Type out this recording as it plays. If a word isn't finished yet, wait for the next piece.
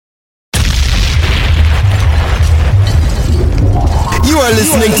are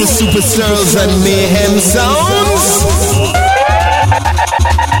listening to SuprStirlz and Mayhem Soundz.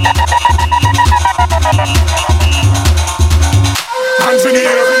 Hands in the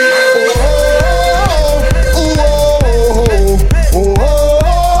air.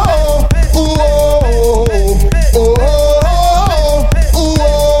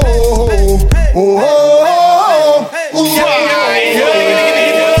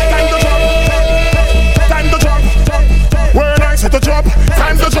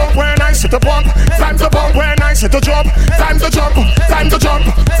 To bump, time to bump when I sit to jump, time to jump, time to jump,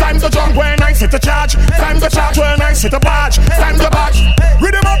 time to jump when I sit to charge, time to charge when I sit to barge, time to barge.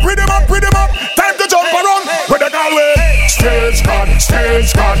 Rhythm up, rhythm up, rhythm up, time to jump around. Where the call way? Stage God,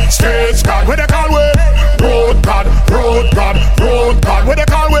 stage God, stage God. Where the call way? Road God, road God, road God. Where the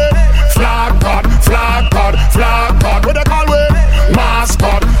call way? Flag God, flag God, flag God. Where the call way? Mass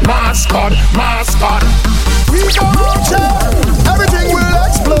God, mass God, mass God. We come out here, everything will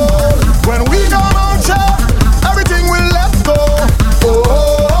explode. When we come out here, everything will let go. Oh,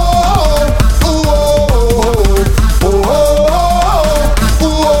 oh, oh, oh, oh, oh,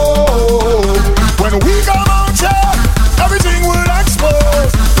 oh, oh. When we come out here, everything will explode.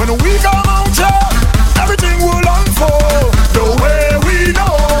 When we come out here, everything will unfold. The way we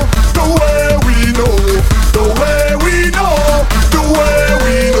know, the way we know, the way we know, the way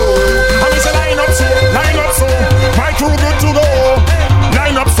we know. I'm just line up so, my crew good to go.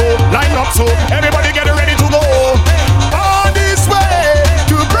 Line up so, everybody get ready to go. On this way,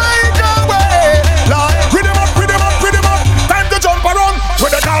 to break away. Lord, rhythm up, rhythm up, rhythm up. Time to jump around.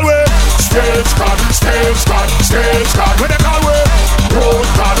 Where the call way? Stage God, stage God, stage God. Where the call way? Road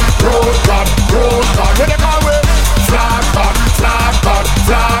God, road God, road God. Where the call way? Flag God, flag God,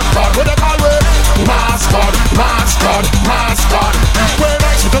 flag God. Where the call way? Mass God, mass God, mass God. When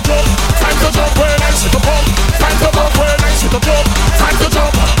I sit to jump, time to jump. When I sit to bump, time to bump. When I sit to jump, time to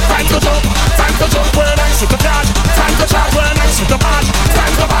jump. Time to jump, time to jump when I sit to charge. Time to charge when I sit to barge.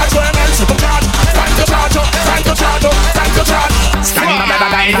 Time to barge when I sit to charge. Time to charge up, time to charge up, time to charge.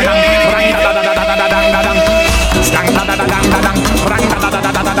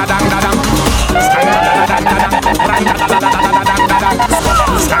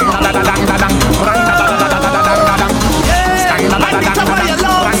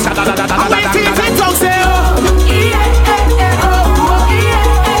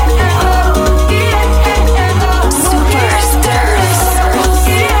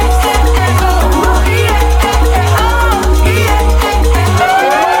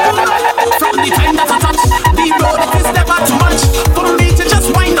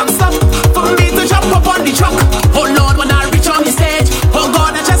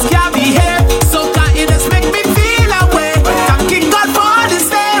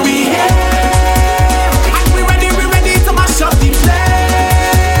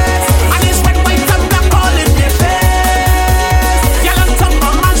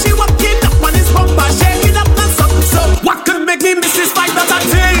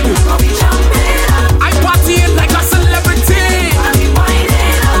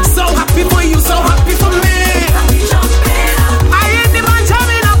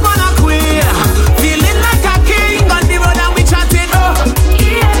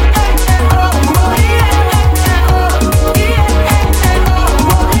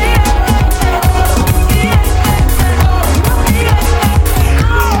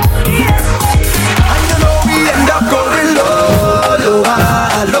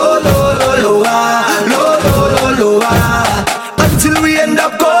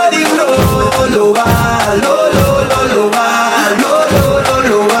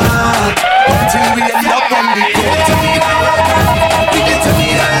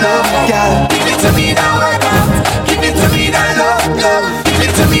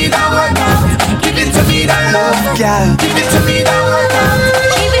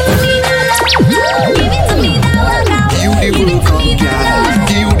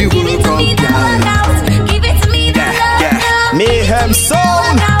 Mayhem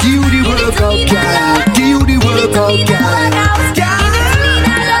Sound. Give you the workout, girl. Give you the workout, girl.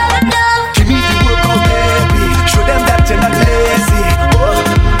 Give me the workout, baby. Show them that you're not lazy. Oh,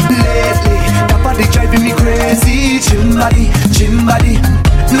 lately, that body driving me crazy. Gym body.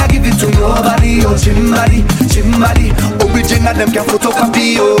 Now give it to nobody. Oh, gym body. Original them can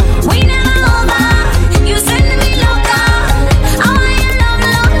photocopy. Oh, we never over. You sending me loca. I want you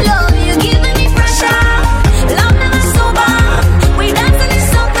love. You giving me pressure. Love never sober. We dancing in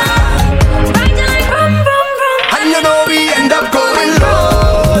soca. Right like rum. And you know we end up going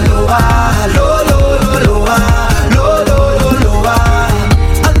lower,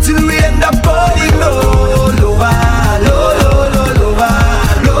 until we end up going lower.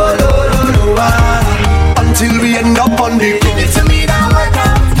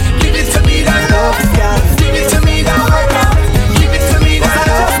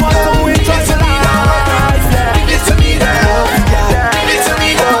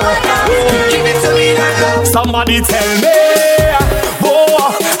 Somebody tell me, oh,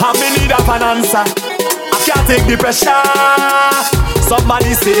 I'm in need of an answer. I can't take the pressure.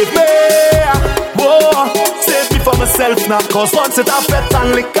 Somebody save me, oh, save me from myself now. Cause once it I've fed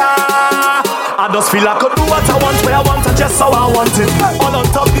and liquor, I just feel I could do what I want, where I want, and just how I want it. All on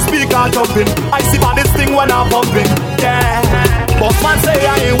top the speaker jumping, I see by this thing when I'm bumping. Yeah, boss man say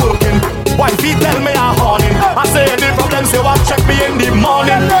I ain't working, wifey tell me I'm horning. I say any problem, say what, check me in the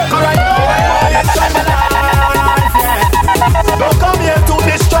morning. Alright, now enjoy my life, yeah. Don't come here to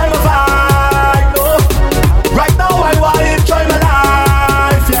destroy my vibe, no. Right now I want to enjoy my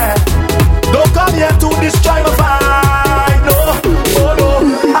life, yeah. Don't come here to destroy my vibe, no. Oh no,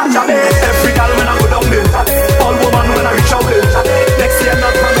 actually every girl when I go down there, all woman when I reach out there. Next year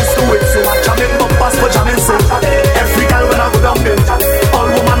not promise to it, so I jam in bumpers for jamming say. Every girl when I go down there, all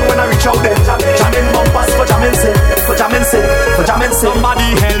woman when I reach out there. Jam in bumpers for jamming say, for jamming say, for jamming say.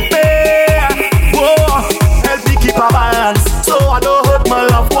 Somebody help me, whoa, help me keep a balance, so I don't hurt my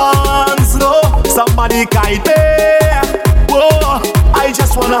loved ones, no. Somebody guide me, whoa, I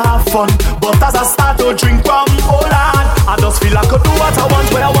just wanna have fun, but as I start to drink rum, hold on, I just feel I could do what I want,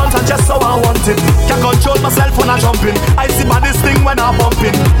 where I want, and just how I want it. Can't control myself when I jumping, I see by this thing when I'm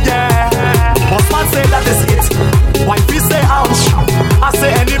bumping, yeah. Boss man say that is it, wifey say ouch, I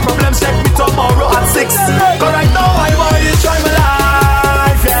say any problems check me tomorrow at 6. Cause right now I want to enjoy my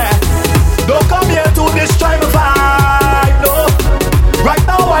life, yeah. Don't come here to destroy my vibe, no. Right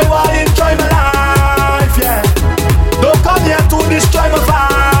now I want to enjoy my life, yeah. Don't come here to destroy my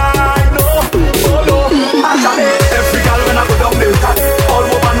vibe, no. Oh no, actually every girl when I go down there, all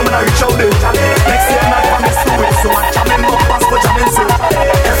woman when I reach out there. Next year not promise to it, so I jamming bumpers for jamming say.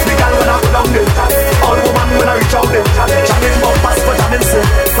 Every girl when I go down there, all woman when I reach out there. Jamming bumpers for jamming say,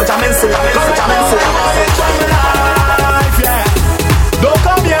 for jamming say, for jamming say. Enjoy my life, yeah. Don't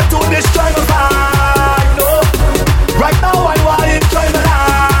come here to destroy my vibe, no. Right now I want to enjoy my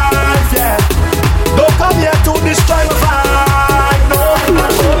life, yeah. Don't come here to destroy my vibe, no.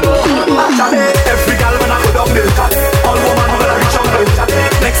 Actually, every girl when I go down there, all woman when I reach out there.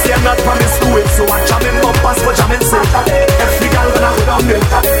 Next year not promise to it, so I jam in bumpers for jamming say. Every girl when I go down there,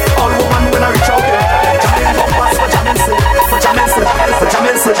 all woman when I reach out there. Jam in bumpers for jamming say, for jamming say, for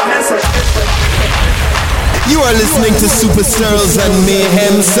jamming say, jamming say. You are listening to SuprStirlz and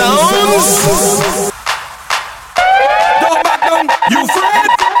Mayhem Soundz. Don't back down, you friend.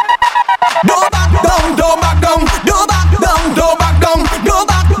 Don't back down, don't back down, don't back down, don't back down, don't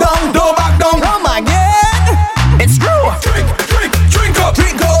back down, don't back down. Oh my God, it's true. Drink, drink, drink up,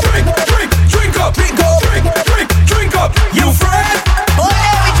 Drink up, drink, drink, drink up, drink up, drink, drink, drink up, you friend. oh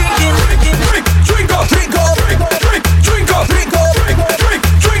yeah, we drinking, Drink, drink up, drink up, drink, drink, drink up, drink up, drink, drink,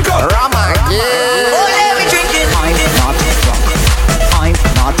 drink up. oh my God, oh yeah, we drinking. I'm not drunk. I'm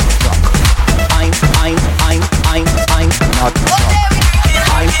not drunk. I'm not drunk.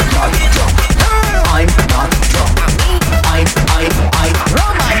 I'm not drunk. I'm not drunk. I'm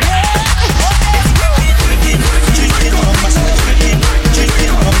Oh my God.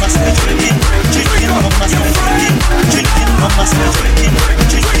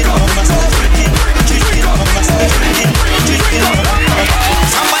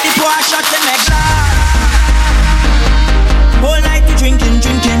 Somebody pour a shot and make shot. Whole night we drinking,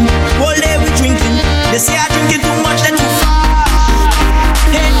 drinking. Whole day we drinking. They say I drinking too much, then too far.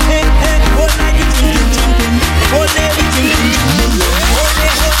 Hey, hey, hey. Whole night we drinking, drinking. Whole day we drinking, drinking. Whole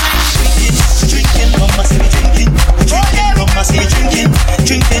day, whole night drinking, drinking. Rum must be drinking. Drinking, rum must be drinking.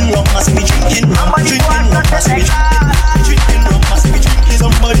 Drinking, rum must be drinking. Drinking, rum must be drinking. Drinking, rum must be drinking.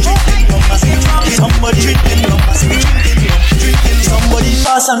 Somebody drinking, rum must be drinking. Somebody drinking, rum must be drinking. Drinking, somebody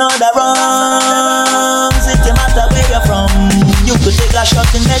pass another rum. It don't matter where you're from. You could take a shot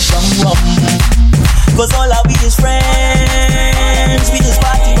and make some rum. Cause all our we is friends. We just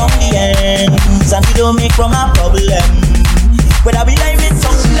party from the ends, and we don't make from a problem. Whether we live in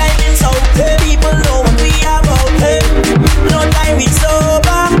some, hey, people know what we are about, hey. No time we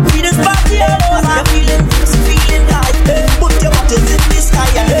sober, we just party over. You're feeling tipsy, feeling high, hey. Put your bottles in the sky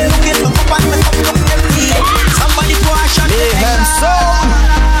and hey, look at the cup and the cup empty. Somebody pour a shot. Mayhem Soundz.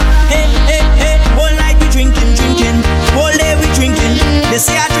 Hey, hey, hey, whole night we drinking, drinking. Whole day we drinking. They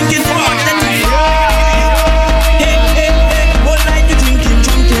say I drinking too much, then we hey, hey, hey, whole night we drinking,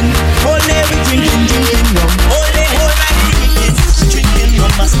 drinking. Whole day we drinking, drinking. Whole day, whole night we drinking. Drinking,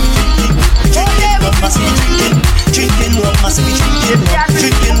 rum must be drinking. Drinking, rum must be drinking. Drinking, rum must be drinking.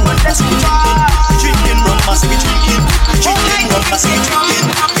 Drinking, rum must be drinking. Drinking, rum must be drinking. Drinking, rum must be drinking.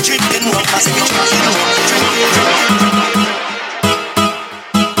 Drinking, rum must be drinking.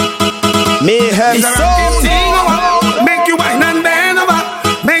 Mayhem Soundz. Make you wine and bend over.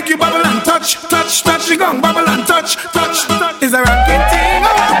 Make you bubble and touch, touch. touch, touch, she gon' bubble and touch, touch, touch. Is a ranking thing,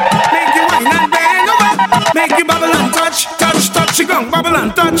 make you wine and bang over, make you bubble and touch, touch, touch, she gon' bubble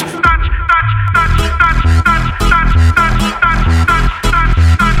and touch.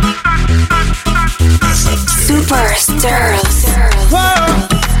 SuprStirlz. Whoa,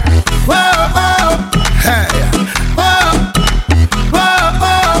 whoa, whoa, hey, whoa, whoa,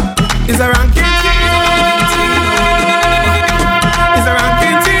 whoa. Is a ranking thing, is a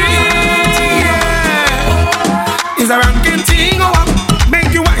ranking thing, yeah. Is a ranking thing, oh,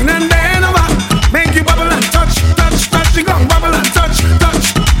 make you wine and bend over, make you bubble and touch, touch, touch, you gon' bubble and touch,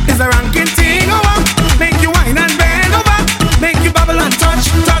 touch. Is a ranking thing, oh, make you wine and bend over, make you bubble and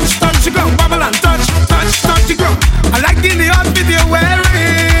touch, touch, touch, you gon' bubble and touch, touch, touch, you gon'. I like in the outfit you're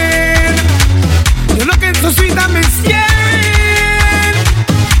wearing. You're looking so sweet and miscaring.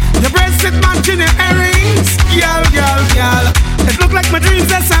 Your bracelet matching your earrings. Girl, girl, girl, it look like my dreams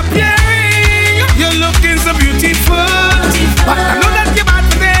disappearing. You're looking so beautiful, but I know that you're bad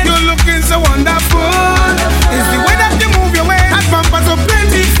for it. You're looking so wonderful. It's the way that you move your waist and bumpers so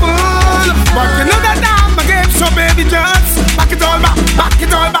plentiful. But you know that I'm a game, so baby just back it all back, back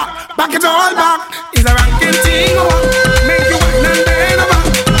it all back, back it all back. Is a ranking thing, make you wine and bend over,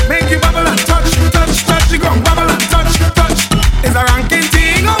 make you bubble and touch, touch, touch, you gon' bubble and touch, touch. Is a ranking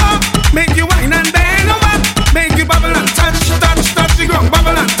thing, make you wine and bend over, make you bubble and touch, touch, touch, you gon'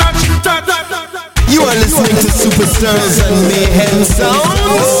 bubble and touch, touch. You are listening to SuprStirlz and Mayhem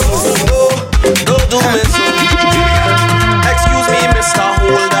Soundz. Don't do me so. Excuse me, Mr.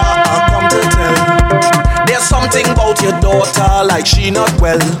 Holder, I've come to tell. There's something about your daughter, like she not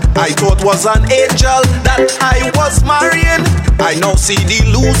well. I thought was an angel that I was marrying. I now see the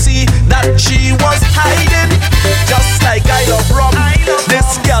Lucy that she was hiding. Just like I love rum,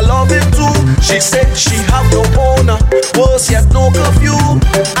 this girl love it too. She said she have no owner, worse yet no curfew.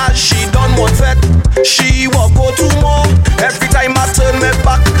 As she done one fet, she walk go two more. Every time I turn my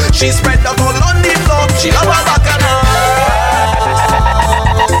back, she spread out all on the floor. She love her bacchanal,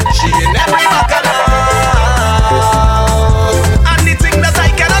 she in every bacchanal. And the thing that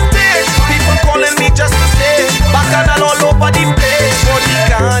I cannot take, people calling me just to stay. Bacchanal all over the place for the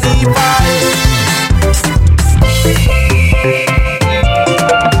carnival.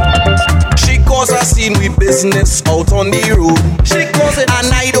 She cause a scene with business out on the road. She cause it,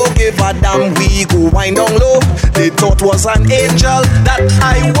 and I don't give a damn. We go wind down low. They thought was an angel that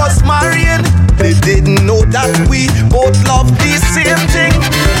I was marrying. They didn't know that we both love the same thing.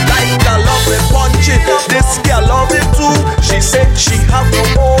 Like I love it punching, this girl love it too. She said she have no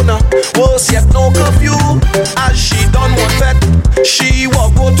owner, worse yet no curfew. As she done one fet, she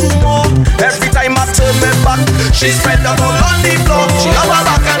walk go two more. Every time I turn my back, she spread out all on the floor. She love her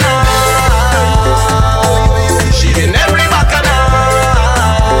bacchanal, she in every bacchanal.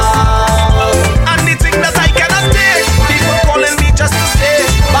 And the thing that I cannot take, people calling me just to stay.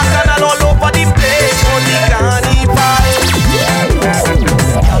 Bacchanal all over the place for the carnival.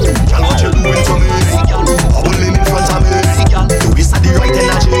 Girl, what you doing to me? Holding in front of me. You waste the right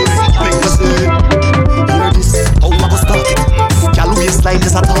energy. Make me say, hear this, how I go start it. Girl, waistline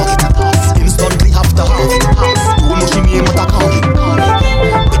is a target. Instantly after half it. Don't know she name what I call it.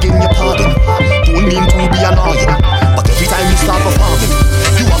 Begin your pardon. Don't mean to be annoying, but every time you start performing,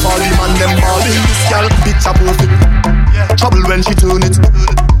 you have all the man them balling. This girl picture perfect. Trouble when she turn it.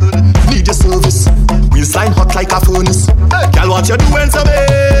 Need your service. Waistline hot like a furnace. Girl, what you doing to me?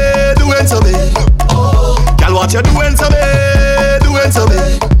 Doing to me? Girl, what you doing to me? Doing to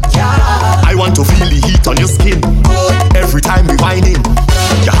me? I want to feel the heat on your skin. Every time we whining,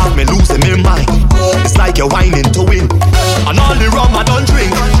 you have me losing my mind. It's like you're whining to win. And all the rum I don't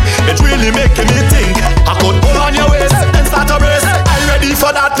drink, it really making me think. I could pull on your waist and start a race. I'm ready for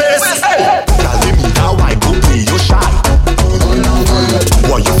that place. Girl, let me now, I go play you shy.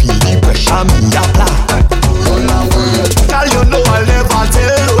 Why you feel the pressure me apply? Girl, you know I'll never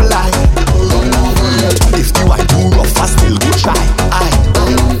tell no lie. If you I do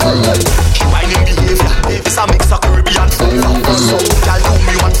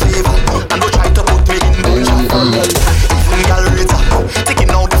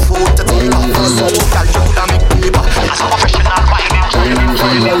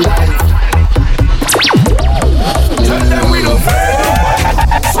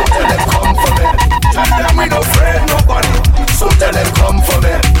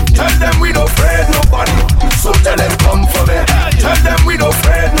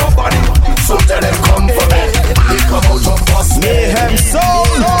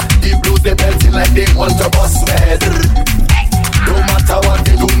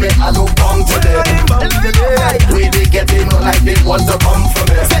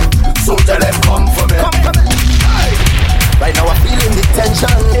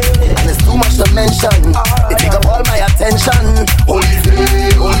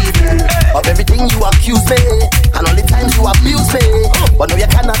confuse me. And all the times you abuse me, but now you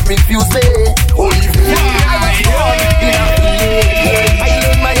cannot refuse me. Only me. I was born in a village. I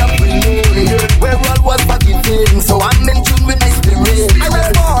learned my upbringing, where all was forgiving. So I'm in tune with my spirit. I was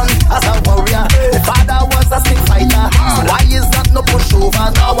born as a warrior. The father was a stick fighter. So why is that no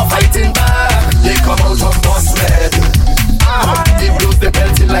pushover? Now we're fighting back. They come out of bus red. They blows the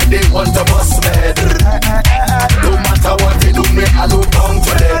belting like they want to bust red. No matter what they do, me I don't come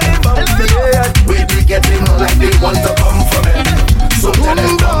to them. We be getting like they want to come from it. So tell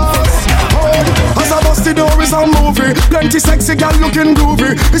them come from it. As I bust the door is a movie. Plenty sexy gal looking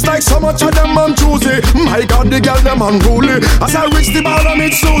groovy. It's like so much of them on Tuesday. My God, the gal them unruly. As I reach the bar I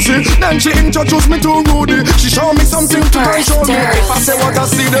meet Susie. Then she introduced me to Rudy. She showed me something to control me. If I say what I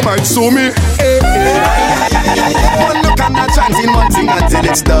see, they might sue me. One look and a chance in one thing until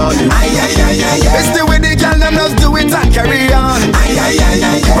it's done. It's the way the gal them just do it and carry on.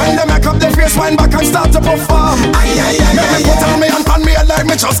 When they make up their face, wind back and start to perform. Make me put on me and pan me like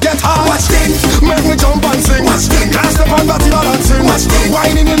me just get hard. Watch things, make me jump and sing. Watch things, can't step on body balancing. Watch things,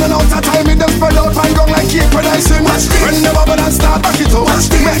 whining in and out of time, it them spread out and gone like cake when I sing. Watch things, when the bubble and start back it up. Watch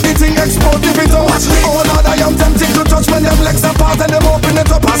things, make the thing explode if it up. Watch things, oh Lord, I am tempted to touch when them legs apart and them open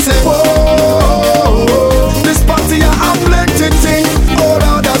it up. I say, whoa, this party I have plenty thing. Oh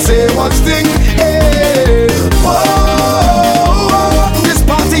Lord, I say, watch thing, hey, whoa, this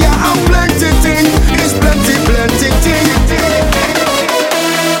party I have plenty thing. It's plenty thing.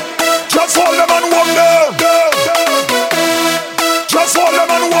 Just hold them and walk them. Just hold them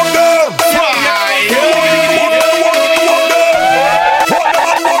and walk them.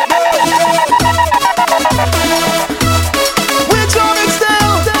 We're jamming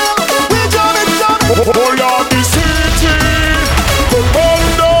still. We're jamming. Hold on the city. Go burn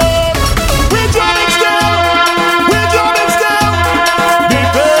down. We're jamming still. We're jamming still. The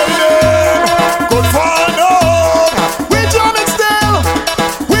building could fall down. We're jamming still.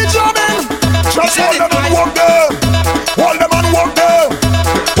 We're jamming. Just hold them and walk them. Hold them and walk them.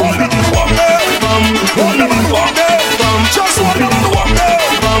 Hold them and walk them. Hold them and walk them. Just hold them and walk them.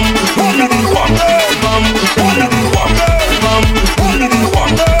 Hold them and walk them. Hold them and walk them. Hold them and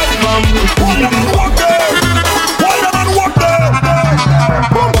walk them. Hold them and walk them. Hold them and walk them.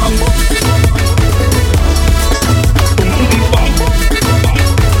 Boom, boom.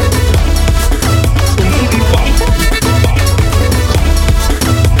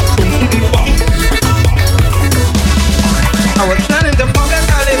 I was planning to forget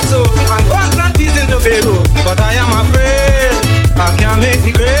Calypso and was not teasing to Peru, but I am afraid I can't make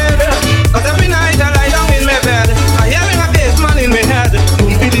it great. Cause every night I lie down in my bed, I hearing a bass man in my head.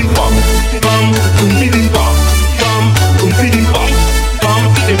 Boom, biddy, bum, bum, boom, biddy, bum, bum, boom, biddy, bum, bum,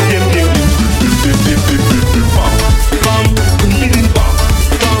 dim, dim, dim, dim, dim, dim, dim, dim, bum, bum, boom, biddy, bum,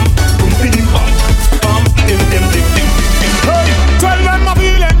 bum, boom, biddy, bum, bum, dim, dim, dim, dim, dim. Hey, tell them I'm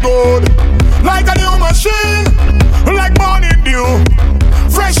feeling good, like a new machine, like morning dew,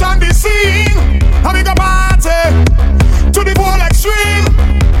 fresh on the scene. I make a party to the full extreme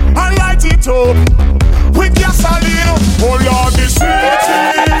and light it up with gasoline. Oh Lord, the city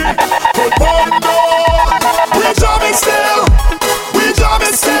could burn down. We're jamming still. We're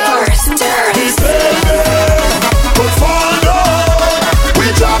jamming still. This building could fall down.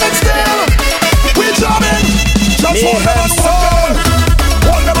 We're jamming still. We're jamming. Just hold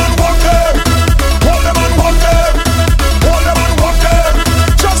them and walk them. Hold them and walk them. Hold them and walk them. Hold them and walk them.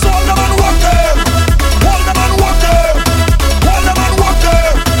 Just hold them and walk them. Hold them and walk them. Hold them and walk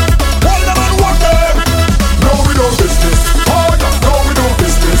them. Hold them and walk them. No, we don't business. Oh yeah, no, we don't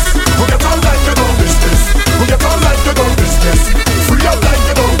business. We get on like you don't business. We get on like you don't business. Free up like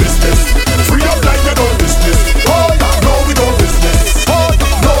you don't business. Free up like you don't business. Oh yeah, no, we don't business. Oh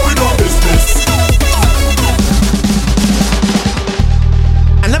yeah, no, we don't business.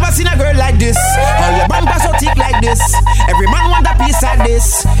 I never seen a girl like this. All your bumper so thick like this. Every man want a piece of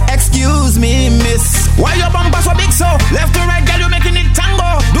this. Excuse me, miss. Why your bumper so big so? Left to right, girl, you making it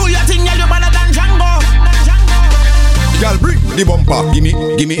tango. Do your thing, girl, you better than Django. Girl, bring the bumper, gimme.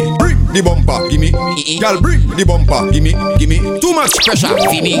 Bring the bumper, gimme. Girl, bring the bumper, gimme. Too much pressure,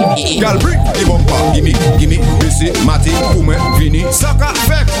 fini. Girl, bring the bumper, gimme. Missy, Matty, Kume, Vini. Soca,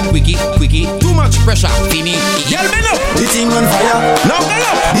 Fek, Quickie. Too much pressure, fini. Girl, bend up. The thing on fire. Now bend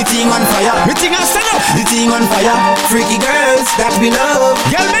up. The thing on fire. Me thing a stand up. The thing on fire. Freaky girls that we love.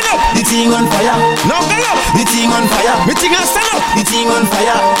 Girl, bend up. The thing on fire. Now bend up. The thing on fire. Me thing a stand up. The thing on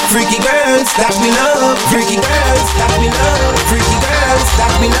fire. Freaky girls that we love. Freaky girls that we love. Freaky girls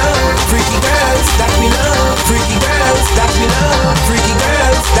that we love. Freaky girls that we love. Freaky girls that we love. Freaky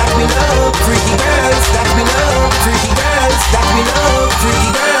girls that we love. Freaky girls that we love. Freaky girls that we love.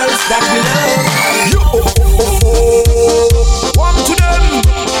 Freaky girls that we love.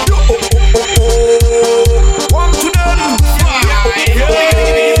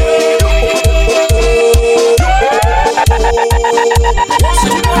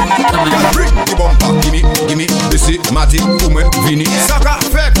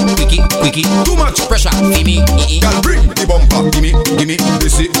 quickie. Too much pressure, gimme. Girl, bring the bumper, gimme.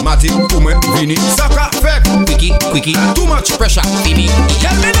 This is Matty, Kume, Vini. Soca, fake, quickie. Too much pressure, gimme.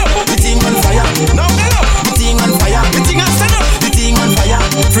 Girl, me know the thing on fire. Now me know the thing on fire. The thing on stand up. The thing on fire.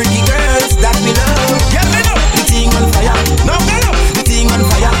 Freaky girls that me love. Girl, me know the thing on fire. Now me know the thing on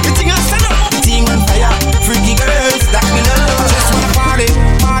fire. The thing on stand up. The thing on fire. Freaky girls that me love. Just wanna party.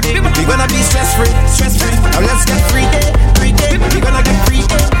 We gonna be stress free. Now let's get freaky. We gonna get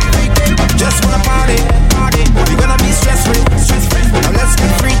freaky. Just wanna party. We gonna be stress free. Now let's get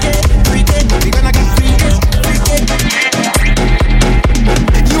freaky. We gonna get freaky.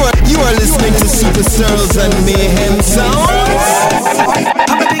 You are listening to SuprStirlz and Mayhem Soundz.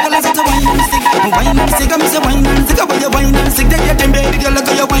 I'm a big girl, I said to wine and stick. Wine and stick, I'm say wine and stick. How you wine and stick? Take your time, baby girl, look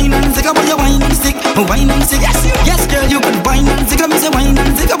how you wine and stick. How you wine and stick? Wine and stick, yes, girl, you could wine and stick. I'm say wine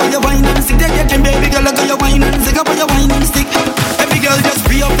and stick. How you wine and stick? Take your time, baby girl, look how you wine and stick. How you wine and stick? Every girl, just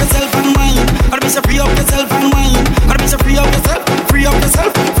free up yourself and wine. Gotta be so free up yourself and wine. Gotta be so free up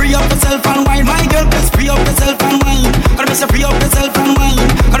yourself and wine. My girl, just free up yourself and wine. Gotta be so free up yourself and wine.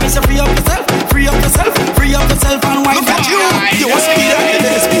 Gotta be so free up yourself and wine. Look at you, you want speed,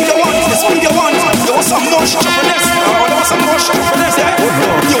 the speed you want, you want some more sharpness, yeah.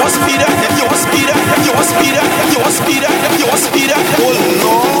 You want speed, oh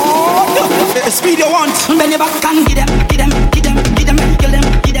Lord, speed you want. Bend your back and get them, kill them,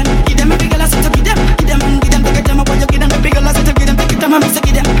 big girl, I said to get them, take a time about you, get them, big girl, I said to get them, take a time, I miss to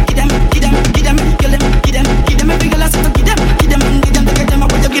get them, kill them, big girl, I said to get them, take a time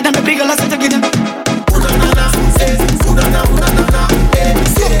about you, get them, big girl, I said to get them.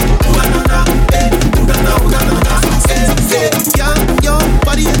 Your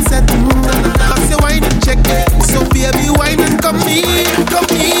body is set. Pass your wine and check. So baby, wine and come me. I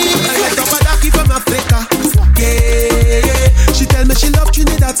like a badaki from Africa. Yeah. She tell me she love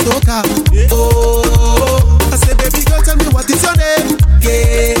Trinidad Soca. Oh, I say baby girl, tell me what is your name?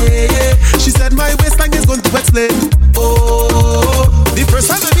 Yeah. She said my waistline is going to explain. Oh, the first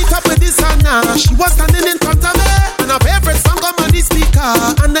time I meet up with this Anna, she was standing in front of me, and her favorite song come on the speaker,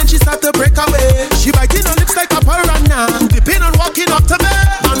 and then she start to break away. She biting her lips like a piranha, dipping and walking up to me,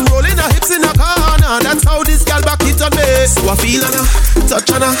 and rolling her hips in a corner. That's how this girl back it on me. So I feel on her,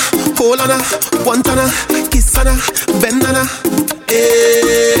 touch on her, hold on her, want on her, kiss on her, bend on her.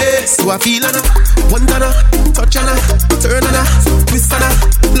 Hey, so I feel on her, want on her, touch on her, turn on her, twist on her,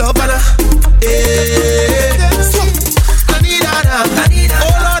 love on her. Hey, so I need her,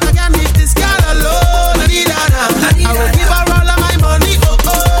 oh Lord, I can't leave this girl alone. I need her, I will give her all of my money.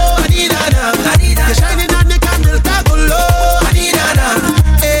 Oh, I need her, you're shining on the candle, go low. I need her,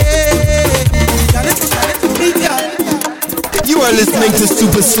 hey, You are listening to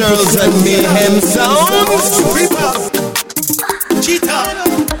SuprStirlz and Mayhem Soundz. Cheetah.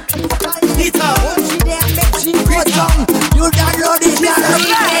 You download it,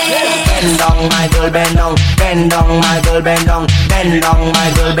 bend down, my girl, bend down, my girl, bend down,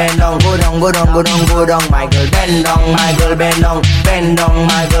 my girl, bend down, go down, my girl, bend down, my girl, bend down,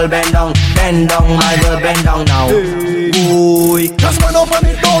 my girl, bend down, my girl, bend down now. Boy, just run up on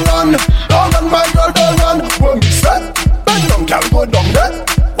it, don't run, my girl, don't run. When we set, bend down, girl, go down there.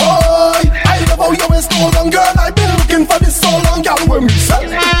 Boy, I love how you waist so long, girl. I've been looking for this so long, girl. When we set,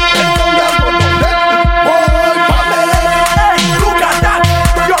 bend down, girl, go down there. Boy, look at that,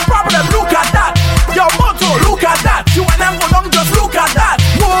 your problem, look at that, your motto, look at that. You and them go down, just look at that.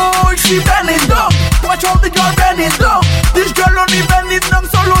 Boy, she bending down. Watch how the girl bending down. This girl only bending down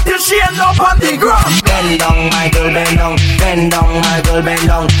so low till she end up on the ground. Bend down, my girl, bend down, my girl, bend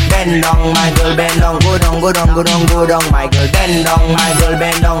down, my girl, bend down, go down, my girl, bend down, my girl,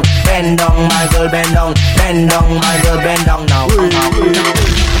 bend down, my girl, bend down, my girl, bend down now.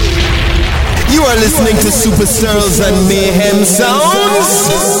 You are listening to SuprStirlz and Mayhem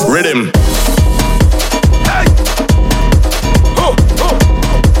Soundz. Rhythm.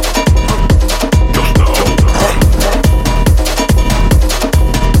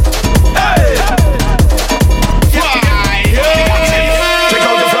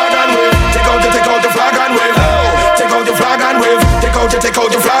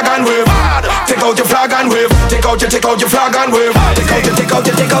 Take out your flag and wave.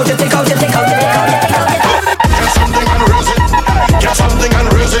 Take out. Get something and raise it. Get something and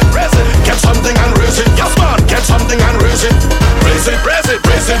raise it. Get something and raise it. Yes, man. Get something and raise it. Raise it.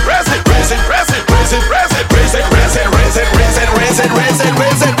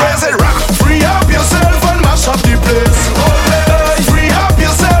 Rock. Free up yourself and mash up the place. Free up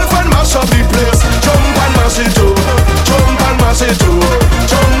yourself and mash up the place. Jump and mash it too. Jump and mash it too.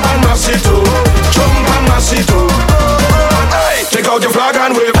 Jump and mash it too. Jump and mash it too. Take out your flag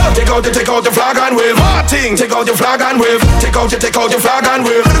and wave. Take out flag and wave. Martin, take out your flag and wave. Take out your flag and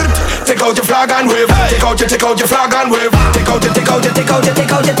wave. Take out your flag and wave. Take out your flag and wave. Take out your.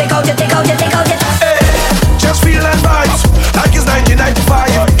 Hey, just feel and vibes like it's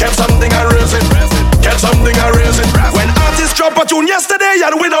 1995. Get something and raise it. Get something and raise it. When artists drop a tune yesterday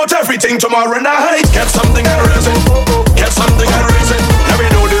and win out everything tomorrow night. Get something and raise it. Get something and raise it. Let me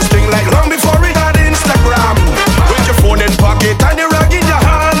know this thing like long before we got Instagram. With your phone in pocket and your rag in your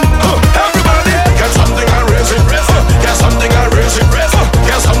hand. Everybody, get something and raise it. Get something and raise it.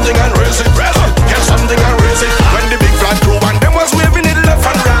 Get something and raise it. Get something and raise it. When the big flat crew and them was waving it left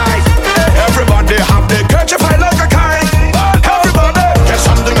and right. Everybody have their kerchief high like a kite. Everybody, get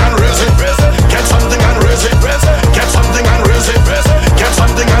something and raise it. Get something and raise it. Get something and raise it. Get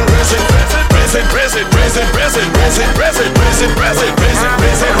something and raise it. Raise it, raise it, raise it, raise it, raise it, raise it, raise it, raise it, raise it,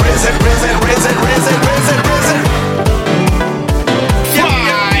 raise it, raise it, raise it, raise it, raise it, raise it, raise it.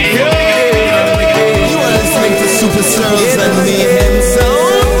 You are listening to SuprStirlz and Mayhem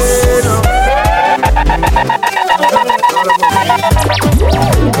Sounds.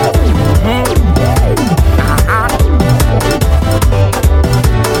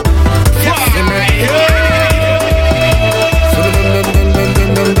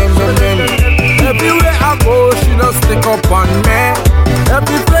 Everywhere I go, she just stick up on me.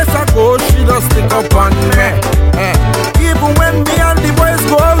 Every place I go, she just stick up on me. Even when me and the boys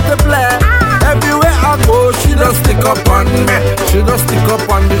go out to play, everywhere I go, she just stick up on me. She just stick up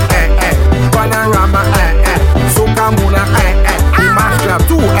on the panorama, Soca Muna, the master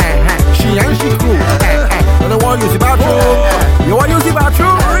too, she and she crew, I don't want to use the bathroom. You want to use the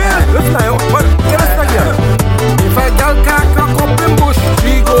bathroom? Listen now, but listen again. If a girl can't crack up in bush,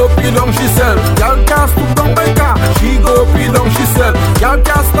 she go pee down she self. Girl can't stoop down by car, she go pee down she self. Girl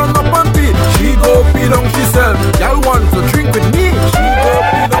can't stand up and pee, she go pee down she self. Girl want to drink with me, she go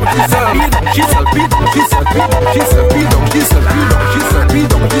pee down she self. She self pee down, she self pee down, she self pee down, she self pee down, she self pee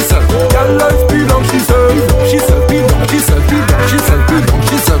down, she self. Girl likes pee down she self. She self pee down, she self pee down, she self pee down,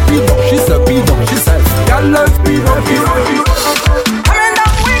 she self pee down, she self pee down, she self. Girl likes pee down, she self.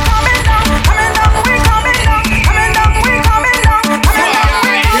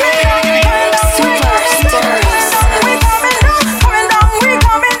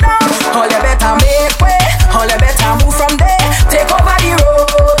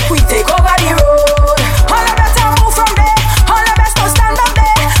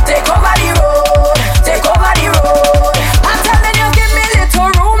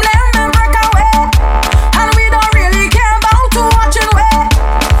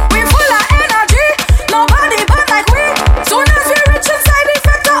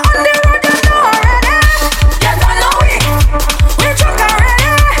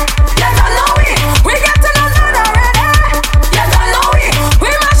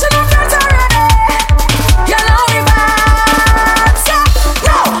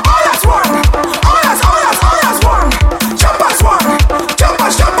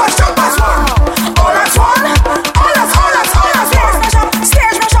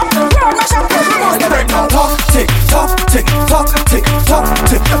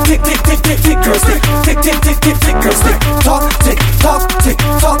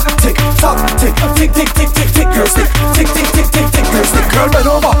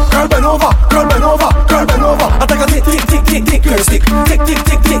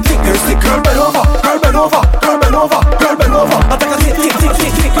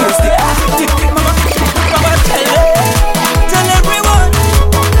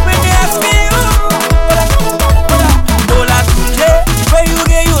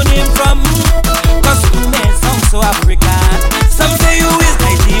 Some say you is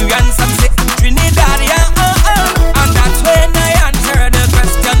Nigerian, some say Trinidad, and that's when I answer the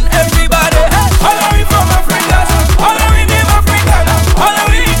question. Everybody, all are we from Africa? All are we name Africa? All are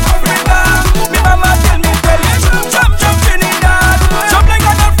we in Africa? Me mama tell me, jump Trinidad, jump like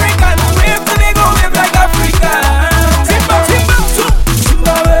an African, wave till they go wave like Africa. Timba,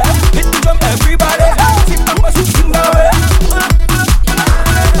 Zimbabwe, hit the jump everybody. Timba, Zimbabwe.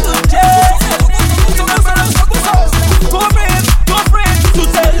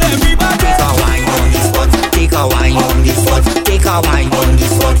 Take a wine on this spot. Take a wine on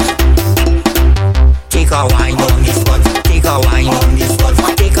this spot. Take a wine on this spot. Take a wine on this spot.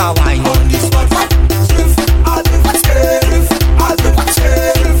 Take a wine on this spot.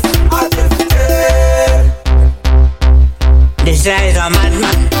 This guy is a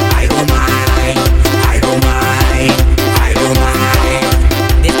madman. I don't mind. I don't mind. I don't mind.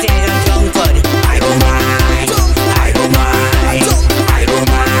 This guy is a drunkard. I don't mind. I don't mind. I don't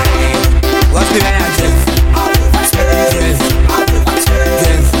mind. What's the matter?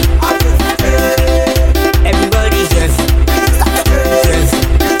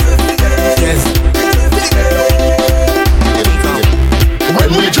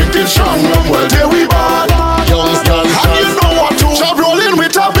 strong, well, there we ball. And you know what to job rolling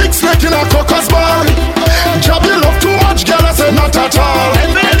with a big snake in a cocker's ball. Job you love too much, girl, I said not at all.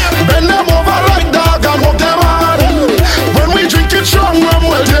 Bend them over like dog and hug them hard. When we drink it strong,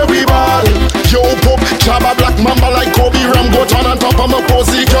 well, there we ball. Yo, pop, job a black mamba like Kobe. Ram go turn on top of my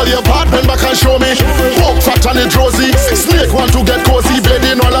posy. Girl, your part, bend back and show me. Walk fat and it rosy. Snake want to get cozy. Bed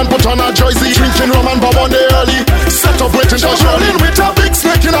in all and put on a jersey. Drinking rum and bob on the early. Set up waiting, just rolling with a big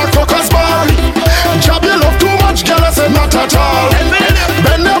snake in a cocker's ball. Job you love too much, girl, I said not at all.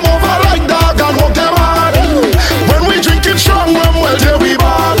 Bend them over like dog and hug them hard. When we drink it strong, well, there we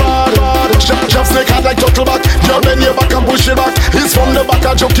ball. Job snake hard like turtle back. Girl, bend your back and push it back. It's from the back,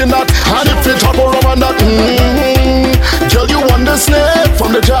 I'm joking that. And if it hop around that, girl, you want the snake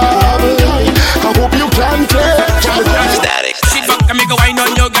from the job. I hope you can take from the job. Static. Push it back, and me go wine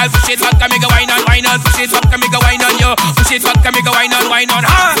on you, girl. Push it back, and me go wine on. Push it back, and me go wine on you. Push it back, and me go wine on.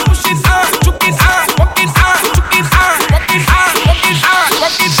 Push it hard, chuck it hard, walk it hard, chuck it hard, walk it hard, walk it hard,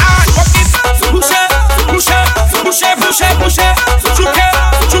 walk it hard, walk it hard. Push it, push it, push it, push it, push it. Chuck it,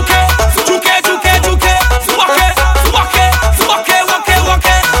 chuck it, chuck it, chuck it, chuck it. Walk it, walk it, walk it, walk it, walk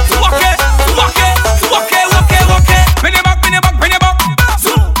it, walk it, walk it, walk it, walk it, walk it. Bring it back, bring it back, bring it back.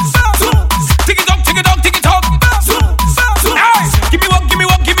 Tick it up, tick it up, tick it up. Give me one, give me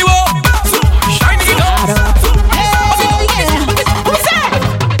one, give me one. Shine it up. Who's that?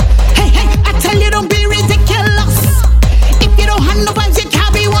 Hey, hey, I tell you don't be ridiculous. If you don't have no vibes, you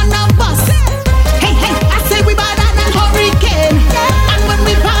can't be one of us. Hey, hey, I say we bad than a hurricane. And when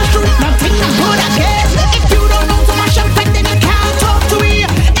we pass through, nothing not good again. If you don't know to mash up, then you can't talk to me.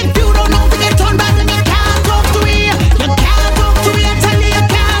 If you don't know to get turned back, then you can't talk to me. You can't talk to me, I tell you, you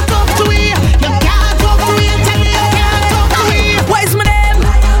can't talk to me. You can't talk to me, I tell you, you can't talk to me. What is my name?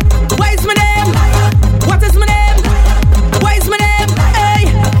 What is my name? What is my name? What is my name? Hey,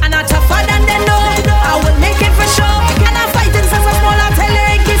 and I'm tougher than they know. I will make it for sure. And I'm fighting since I'm small. I tell you,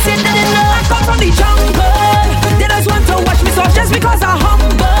 in case you didn't know. I come from the jungle. They just want to watch me soft just because I'm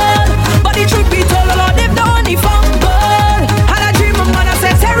humble. But the truth be told, a lot they've done the fumble. Had a dream of man, I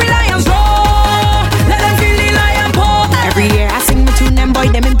said, Terry Lions roar. Let them feel the lion paw. Every year I sing me tune, them boy,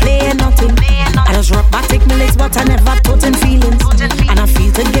 them in playing nothing. I just rock back, take my legs, but I never thought in feelings. And I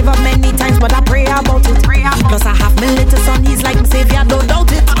feel to give up many times, but I pray about it. Plus I have my little son, he's like my savior, don't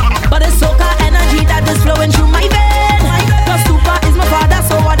doubt it. But it's Soca energy that is flowing through my vein. Plus Super is my father,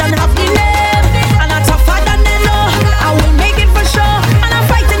 so I don't have the name. And I'm tougher than they know. I will make it for sure. And I'm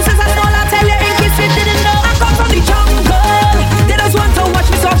fighting since I'm small, I tell you in case you didn't know. I come from the jungle. They just want to watch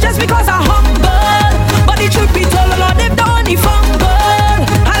me soft just because I'm humble. But the truth be told, a lot they've done the fumble.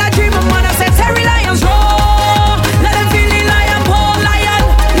 Had a dream of man, I said Terry Lions roar. Let them feel the lion paw. Lion,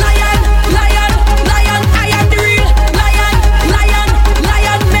 lion, lion, lion. I am the real lion, lion,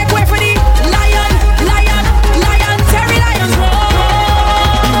 lion. Make way for the lion, lion, lion. Terry Lions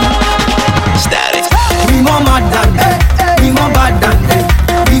roar. Static. We more mad than them, we more bad than them.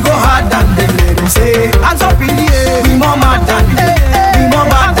 We go hard than them, let them say. Hands up in the air. We more mad than them, we more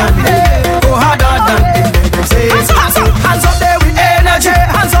bad than them. Go harder than them, let them say. Hands up there with energy,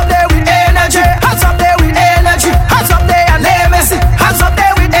 hands up there with energy, hands up there with energy, hands up there and let me see. Hands up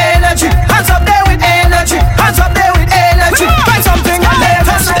there with energy, hands up there with energy, hands up there with energy. Find something and let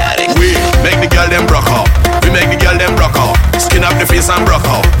us see. We make the girl them broke out. We make the girl them broke out. Skin up the face and broke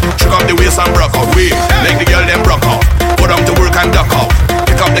out. Shook up the waist and broke out. We make the girl them broke out. Put them to work and duck out.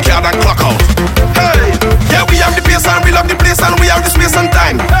 Pick up the card and clock out. Hey, yeah, we have the bass and we love the place and we have the space and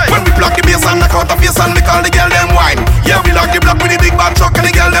time. When we block the bass and knock out the face and we call the girl them wine. Yeah, we lock the block with the big bad truck and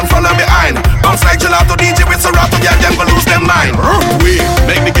the girl them follow behind. Bounce like gelato DJ with Serato, girl them go lose them mind. We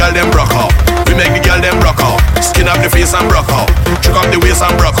make the girl them broke out. We make the girl them broke out. Skin up the face and broke out. Shook up the waist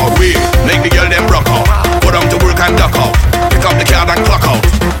and broke out. We make the girl them broke out. Put them to work and duck out. Pick up the card and clock out.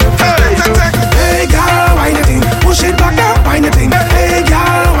 Hey, Hey, girl, wine the thing. Push it back up, wine the thing. Hey,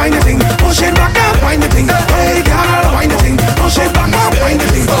 girl, wine the thing. Push it back up, wine the thing. Hey, girl, wine the thing. Push it back up, wine the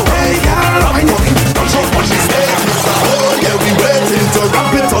thing. Hey, girl, wine the thing. Push it, push it. oh yeah, we waiting to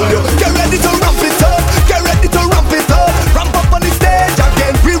ramp it on you. Get ready to ramp it up. Get ready to ramp it up. Ramp up on the stage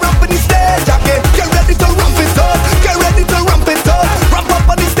again. We ramp on the stage again. Get ready to ramp it up. Get ready to ramp it up. Ramp up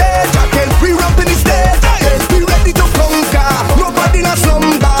on the stage again. We ramp on the stage again. We ready to conquer. Nobody not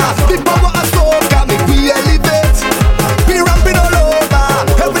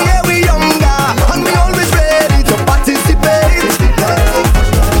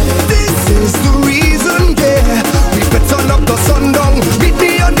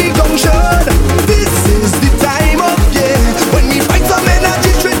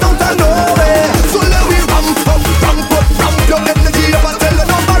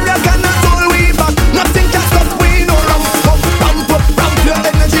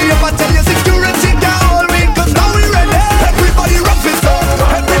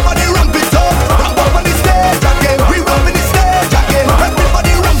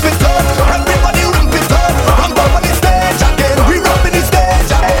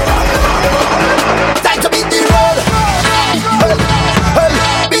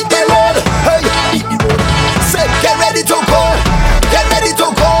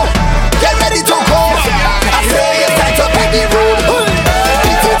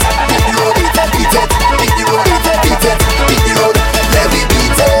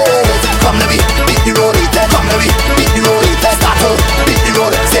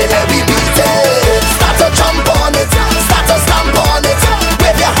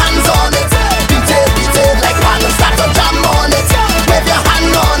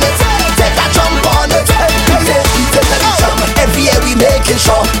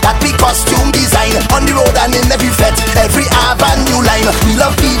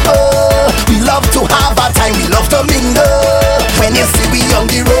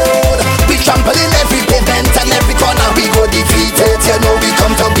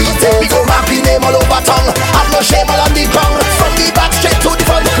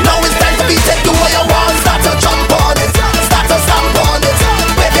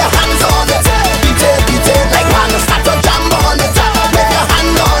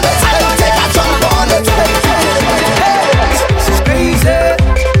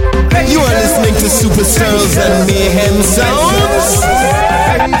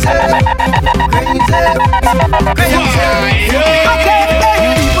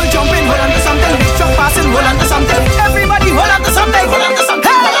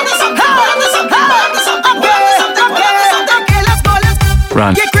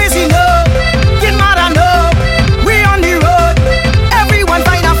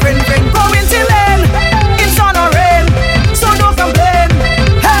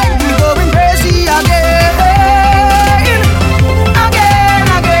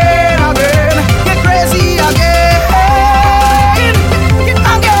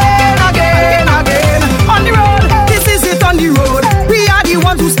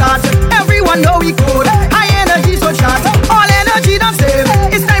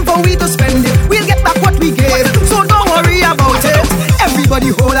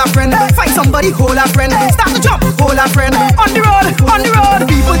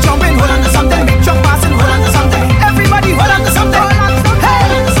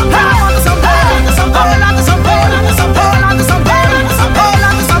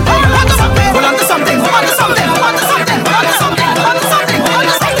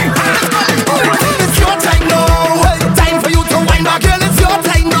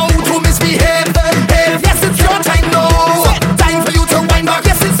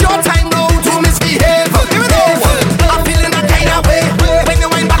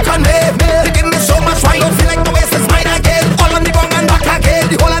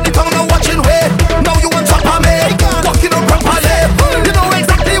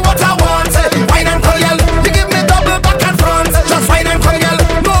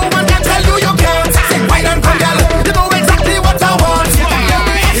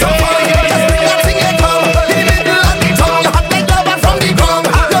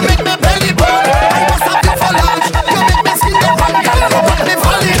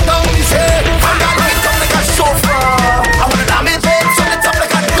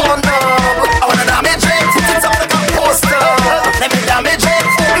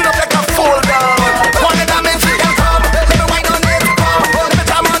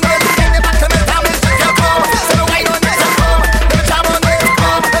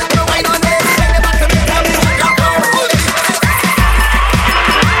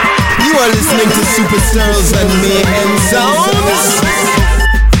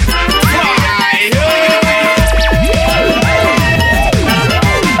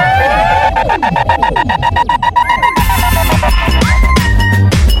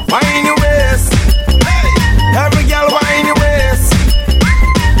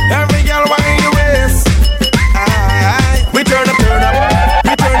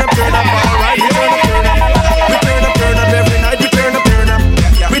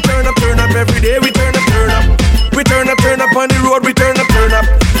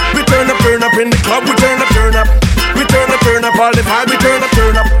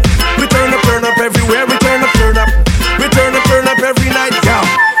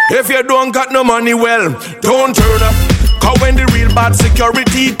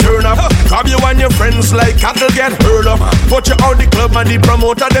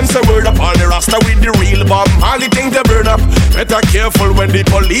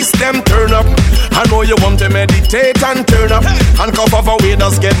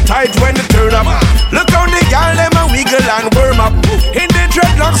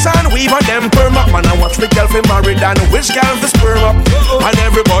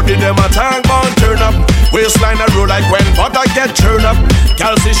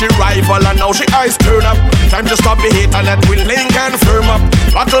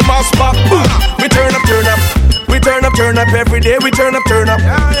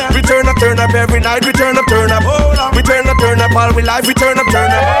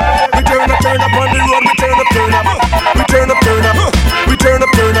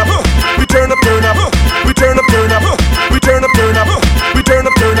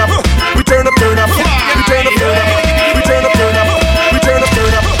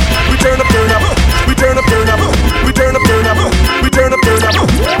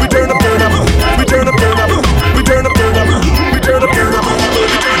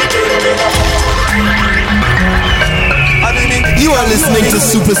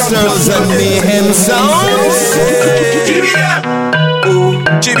SuprStirlz and Mayhem Soundz. Oh,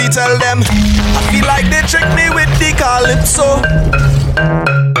 Jimmy, tell them I feel like they tricked me with the calypso.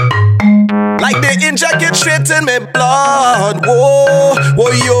 Like they inject it straight in my blood. Whoa,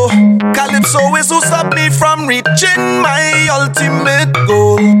 whoa, yo. Calypso is who stop me from reaching my ultimate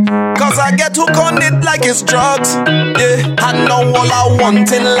goal. Cause I get hooked on it like it's drugs. Yeah, and now all I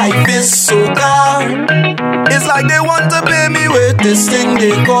want in life is Soca. It's like they want to pay me with this thing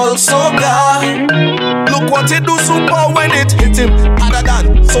they call Soca. Look what it do super when it hit him. Harder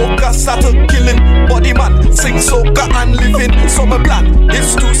than Soca started killing body man. Sing Soca and living. So my plan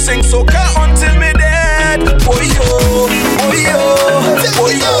is to sing Soca until me dead. Oh yo, oh yo, oh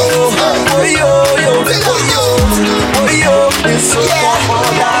yo, oh yo, yo, oh yo, oh yo, it's Soca for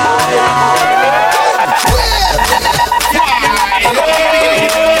life.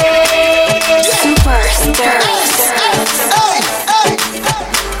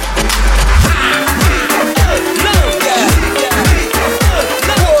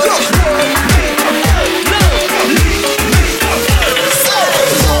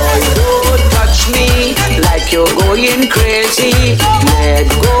 You're going crazy. Let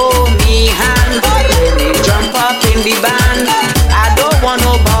go me hand. Let me jump up in the band. I don't want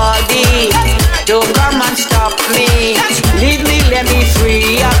nobody to come and stop me. Leave me, let me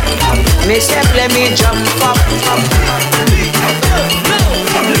free up. Me step, let me jump up.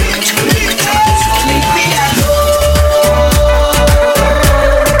 Leave me alone.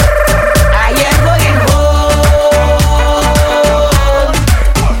 I am going home.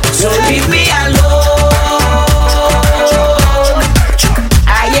 So leave me alone.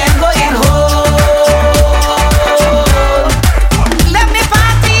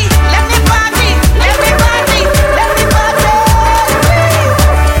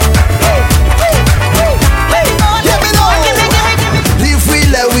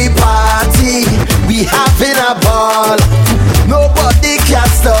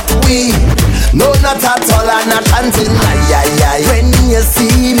 No, not at all, I'm not chanting. Ay, ay, ay. When you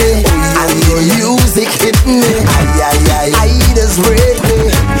see me, and the music hit me, ay, ay, ay. I just break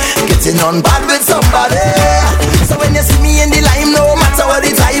me, getting on bad with somebody. So when you see me in the line, no matter what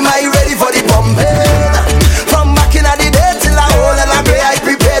the time, I ready for the pumping. From back in the day till I hold and I pray, I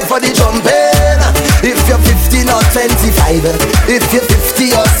prepared for the jumping. If you're 15 or 25, if you're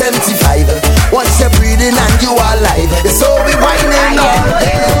 50 or 75, once you're breathing and you are alive, so we whining all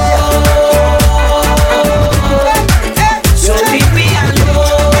day. So leave me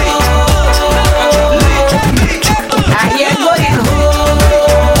alone. I am going home.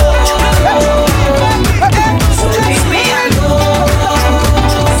 So leave me alone.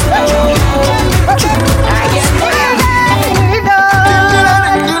 I am going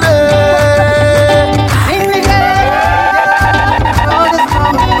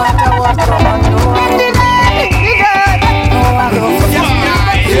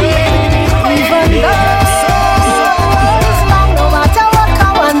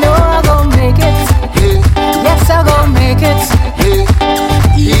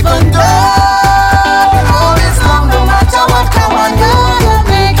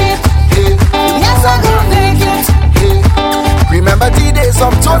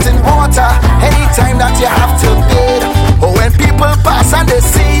of toting water anytime that you have to bid. Or when people pass and they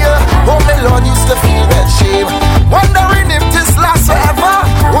see you, oh my Lord, used to feel that shame. Wondering if this lasts forever,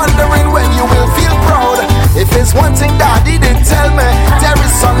 wondering when you will feel proud. If it's one thing Daddy didn't tell me, there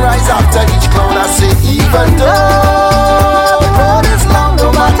is sunrise after each cloud. I say even though the road is long, no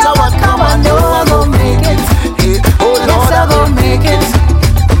matter what come, I know I'm gonna make it. Hey, oh Lord, I'm gonna make it.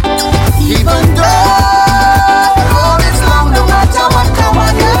 Even though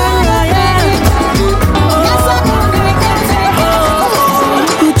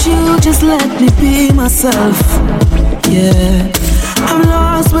let me be myself, yeah. I'm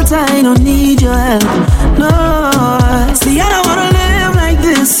lost but I don't need your help, no. See, I don't wanna live like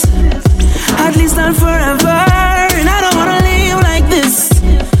this, at least not forever. And I don't wanna live like this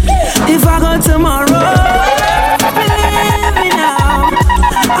if I go tomorrow. I'm living now,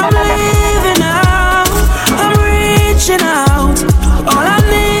 I'm living now, I'm reaching out. All I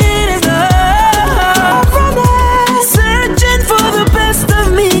need is love. I'm running, searching for the best of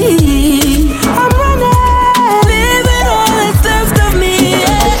me. I'm running, living all that's left of me,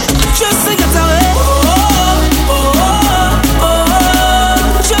 yeah. Just to get away. Oh, oh, oh, oh, oh.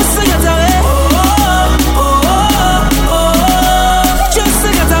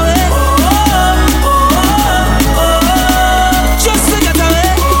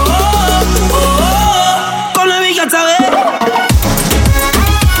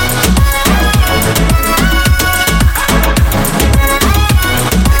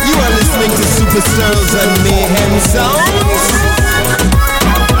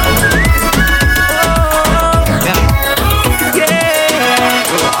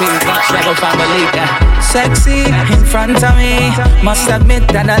 family. Sexy in front of me. Must admit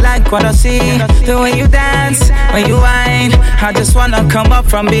that I like what I see. The way you dance, when you whine, I just wanna come up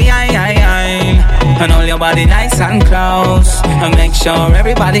from behind and hold your body nice and close, and make sure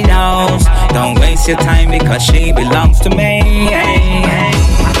everybody knows. Don't waste your time because she belongs to me.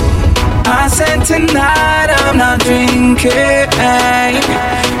 I said tonight I'm not drinking,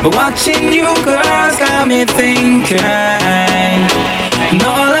 but watching you girls got me thinking. And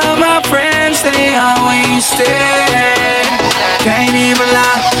all of my friends, they are wasted. Can't even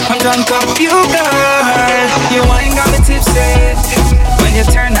lie, I'm drunk off you, girl. You ain't got me tipsy. When you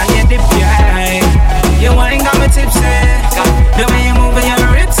turn on your dip, yeah. You ain't got me tipsy. The way you move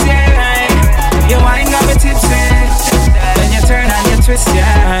your hips, yeah. You ain't got me tipsy. When you turn on your twist,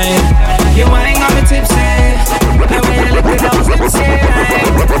 yeah. You ain't got me tipsy. The way you look at those lips, yeah.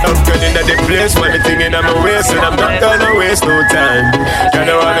 I'm getting at the place when everything in my waist, and I'm not gonna waste no time. You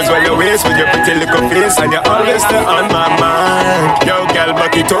know always when you waste with your pretty little face, and you're always there on my mind. Yo, girl,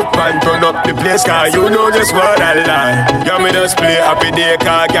 back it up and turn up the place, cause you know just what I like. You me just play happy day,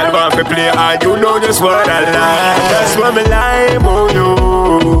 cause girl want to play, and you know just what I like. That's what me like, oh you.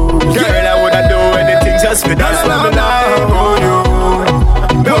 Girl, I woulda do anything just for that's what me like, oh you.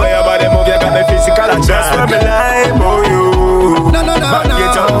 The way your body move, you got me physical, and that's what me like, oh you.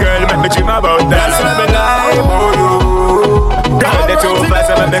 Get up, girl, make me dream about that. That's what me like, oh you. Girl, the two of us,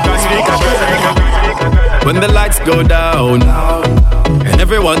 I make us speak. When the lights go down and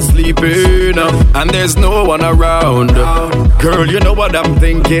everyone's sleeping and there's no one around, girl, you know what I'm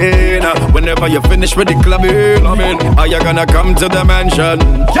thinking. Whenever you finish with the clubbing, are you gonna come to the mansion?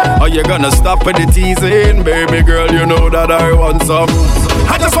 Are you gonna stop with the teasing? Baby girl, you know that I want some.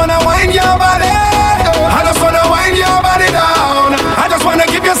 I just wanna wind your body, I just wanna wind your body down. I just wanna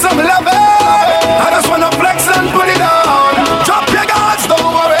give you some love, I just wanna flex and put it down. Drop your guards, don't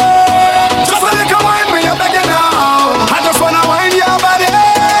worry. Just a little wine, me I beg you now. I just wanna wind your body.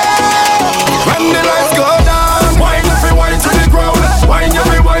 When the lights go down, wind your free wine to the ground. Wind your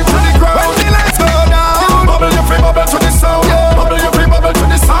free wine to the ground. When the lights go down, bubble your free bubble to the sound. Bubble your free bubble to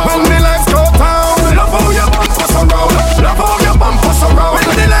the sound. When the lights go down, love how your bump was around. Love how your bump was around. When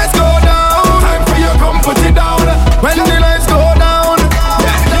the lights go down, time for you come put it down. When the lights go down,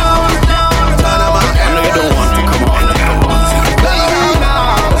 down, down. I know you don't want to come on.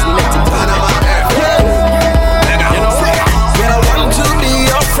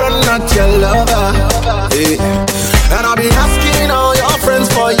 Not your lover, and I'll be asking all your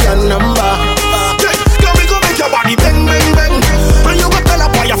friends for your number. Can we go make your body bang, bang, bang? And you go tell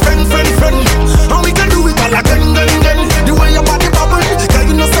up all your friend, and we can do it all again, then. The way your body bubble, girl,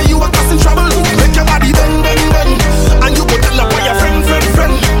 you know say you are causing trouble. Make your body bang, bang, bang, and you go tell up all your friend.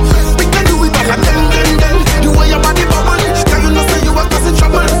 We can do it all again, then. The way your body bubble, girl, you know say you are causing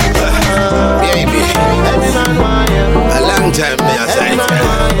trouble. Baby, every man want you. A long time, me a say.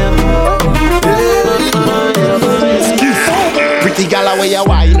 Pretty gal where you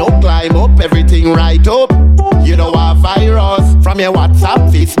wind up, climb up, everything right up. You know a virus from your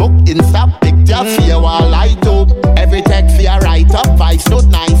WhatsApp, Facebook, Insta, pictures, see you all light up. Every text you write up, vice note,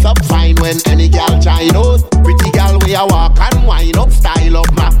 nice up, fine when any gal join us. Pretty gal where you walk and wind up, style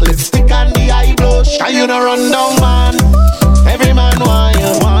up, mac lipstick and the eye blush. Can you no run down, man? Every man want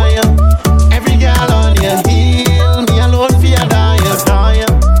you. Every gal on your heel, me alone for your dying.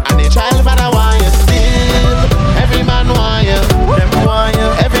 And the child but I want you still. Every man want you, them want you.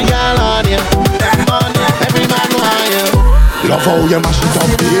 Every girl on you, them on you. Every man want you. Love how you mash it up,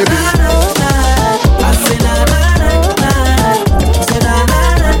 baby. I say na na na na, say na na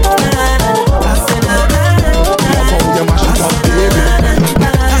na na. I say na na na na. Love how you mash it up, baby.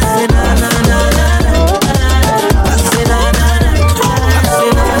 I say na na na na. I say na na na. I say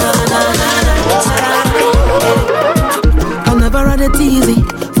na na na. I never had it easy.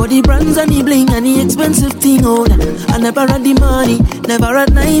 For the brands and the bling and the expensive thing, oh, I never had the money, never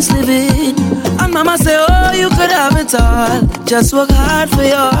had nice living. And mama say, oh, you could have it all, just work hard for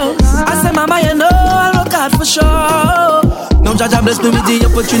yours. I say, mama, you know I'll work hard for sure. Now Jaja bless me with the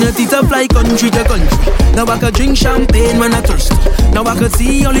opportunity to fly country to country. Now I could drink champagne when I thirst. Now I could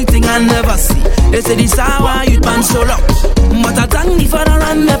see only thing I never see. They say this hour you'd man so long, but I thank the father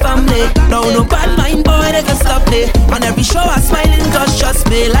and the family. Now no bad mind boy they can stop me. On every show I smiling cause trust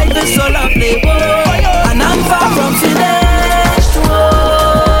me, life is so lovely. Whoa. And I'm far from finished.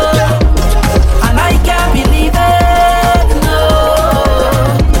 Whoa. And I can't believe it. No.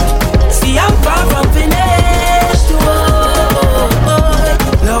 See I'm far from finished. Whoa.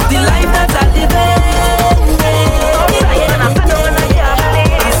 Love the life that I live in.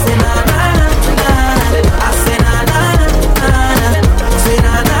 I say na na na na. I say na na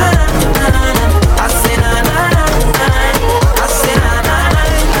na na.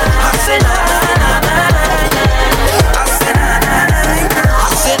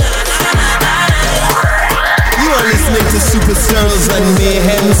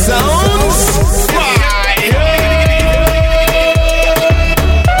 Mayhem Soundz.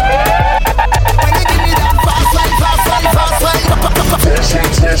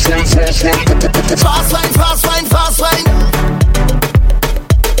 Fast wine, fast wine, fast wine.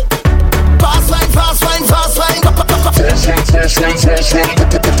 Fast wine, fast wine, fast wine. Fast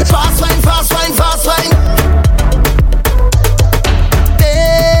wine, fast wine, fast wine.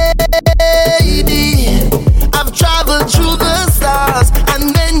 Baby, I've traveled through the stars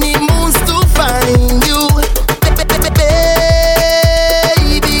and many moons to find you.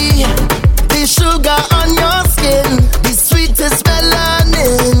 Baby, the sugar on your skin, the sweetest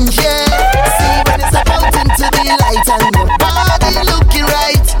melanin, yeah. To the light and your body looking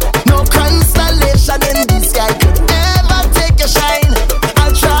right. No constellation in the sky could ever take your shine.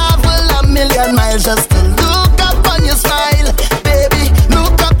 I'll travel a million miles just to look up on your smile. Baby,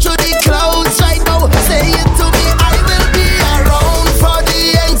 look up to the clouds right now. Say it to me, I will be around for the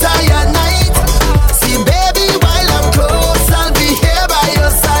entire night. See baby, while I'm close, I'll be here by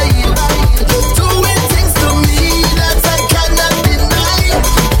your side. Doing things to me that I cannot deny.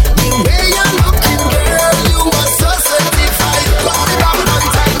 The way you're looking, girl, you are so certified. Call me back on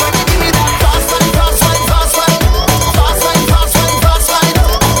time when you give me that fast wine, fast wine, fast wine. Fast wine, fast wine, fast wine.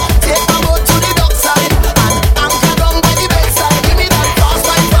 Take my boat to the dock side and anchor down by the bedside. Give me that fast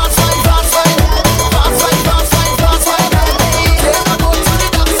wine, fast wine, fast wine. Fast wine, fast wine, fast wine. Take my boat to the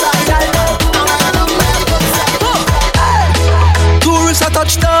dock side and anchor down by the bedside. Tourists are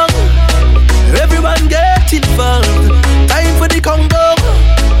touchdown. Everyone get involved. Time for the Congo.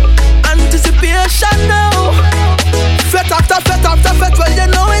 Anticipation now. Fet after fet after fet. Well, you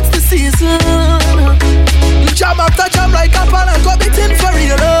know it's the season. Jam after jam like a pan and go beating for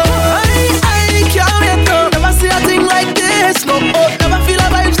real. I can't wait now. Never see a thing like this. No, oh, never feel a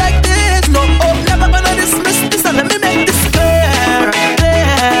vibes like this. No, oh, never gonna dismiss this and let me make this clear.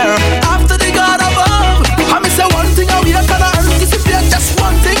 After the God above, I me say one thing out here can I anticipate just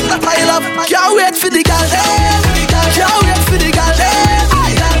one thing that I love. Can't wait for the girl. Can't wait for the girl.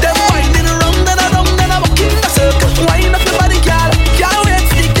 Them winding around and around and I'm walking in a circle. Wind up your body, girl. Can't wait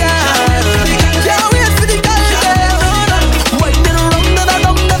for the girl. Can't wait for the girl. Winding around and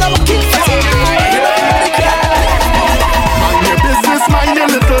around and I'm walking in a circle. Mind your business, mind your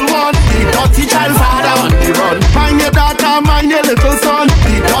little one. The dirty child father on the run. Mind your daughter, mind your little son.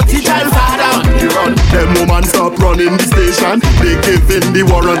 The dirty child father on the run. Them woman stop running the station. They giving the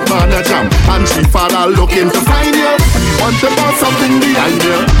warrant man a jam. And she father looking to find you. Want to put something behind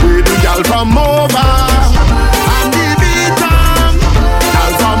you. With the girl from over and the beatam.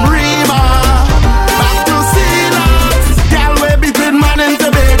 Girl from Rima back to Silas. Girl way between Man and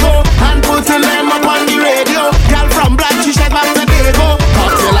Tobago and putting them up on the radio. Girl from Black, she shed back to Dago.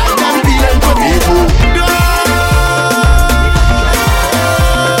 Cause you like them feeling potato.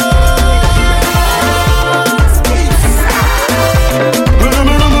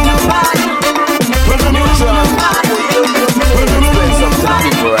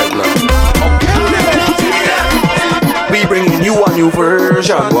 We bringing you a new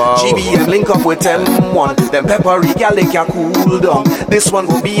version. Wow. GBM link up with M1. Them peppery gal they can cool down. This one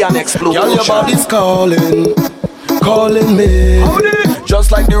will be an explosion. Girl, your body's calling, calling me.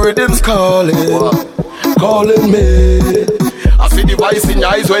 Just like the rhythm's calling, calling me. I see the voice in your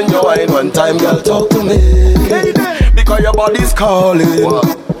eyes when you whine. One time, girl, talk to me. Because your body's calling,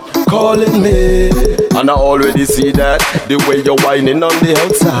 calling me. And I already see that the way you're whining on the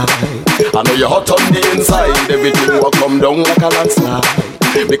outside. I know you're hot on the inside. Everything will come down like a landslide.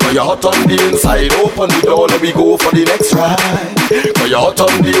 Because you're hot on the inside. Open the door, let me go for the next ride. Because you're hot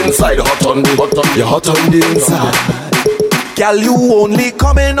on the inside. You're hot on the inside. Girl, you only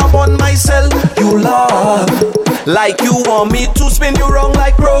coming up on my cell. You love like you want me to spin you wrong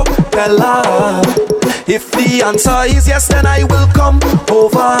like propeller. If the answer is yes, then I will come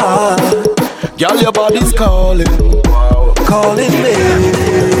over. Girl, your body's calling, calling me.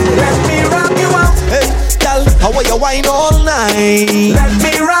 Let me rock you out. Hey, girl, how are you wine all night? Let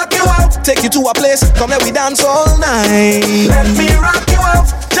me rock you out. Take you to a place, come let we dance all night. Let me rock you out.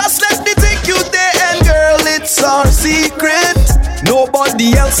 Just let me take you there, and girl, it's our secret.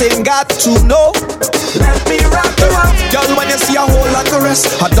 Nobody else ain't got to know. Let me rock you out. Girl, when you see a whole lot of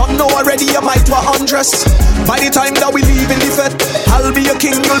rest, I don't know already, you might want undress. By the time that we leave in the fete, I'll be your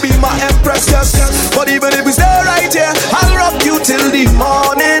king, you'll be my empress, yes. But even if we stay right here, I'll rock you till the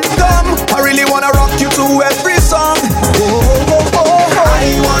morning come. I really wanna rock you to every song. I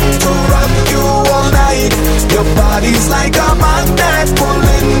want to rock you all night. Your body's like a magnet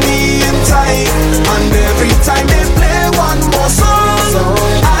pulling me in tight. And every time they play one more song,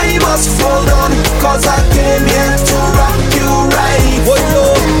 I must fall down, cause I came here to rock you right.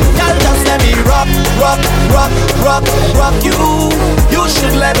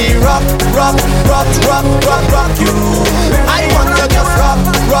 rock, rock, rock, rock you. I want to just rock,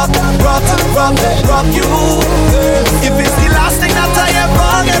 rock, rock, rock, rock you. If it's the last thing that I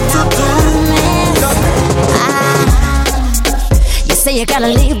ever get to do. You say you gotta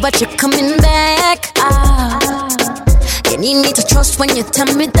leave, but you're coming back. You need me to trust when you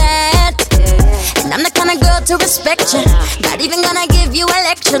tell me that. And I'm the kind of girl to respect you. Not even gonna give you a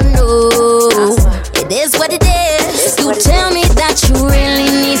lecture, no. It is what it is. You tell me that you really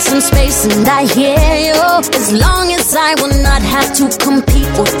need some space, and I hear you. As long as I will not have to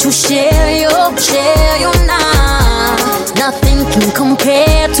compete or to share you now. Nothing can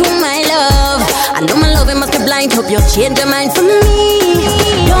compare to my love. I know my love, it must be blind. Hope you'll change your mind for me.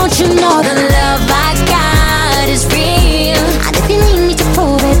 Don't you know the love I got is real? And if you need me to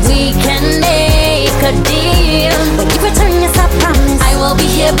prove it, we can make a deal. When you return, yes, I promise I will be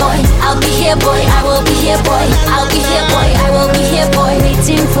here, boy. I'll be here, boy. I will be here, boy. I'll be here, boy. I will be here, boy.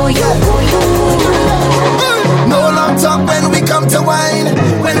 Waiting for you. No long talk when we come to wine.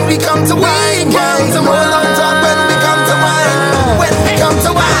 When we come to wine, no long talk when we come to wine. When we come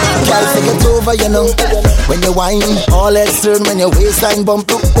to wine, girl, take it over, you know. When you whine, all heads turn. When your waistline bump,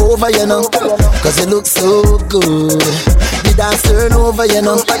 look over, you know. Cause you look so good. The dance turn over, you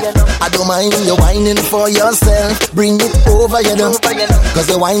know. I don't mind you whining for yourself. Bring it over, you know. Cause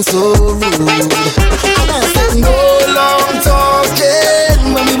you whine so rude. And I said no long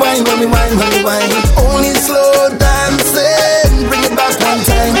talking. When we whine, when we whine, when we whine. Only slow dancing. Bring it back one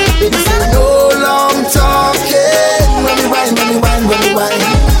time. Baby, say no long talking. When we whine, when we whine, when we whine.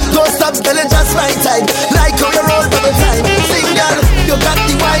 Don't stop till it just right time. Like how you roll all the time. Sing, girl, you got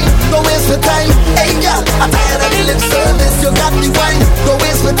the wine. Don't waste the time. Hey, girl, I'm tired of the lip service. You got the wine. Don't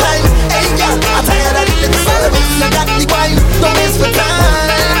waste the time. Hey, girl, I'm tired of the lip service. You got the wine. Don't waste the time.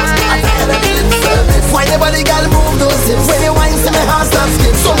 I'm tired of the lip service. Why nobody gotta move those hips? When you wine, see my heart stop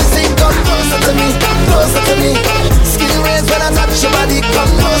skip. So me sing, come closer to me, closer to me. Skin raise when I touch your body.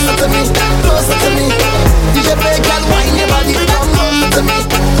 Come closer to me, closer to me. DJ play, girl, wine your body. Come closer to me,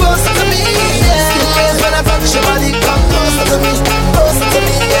 closer to me. Yeah. Skin raise when I touch your body. Come closer to me, closer to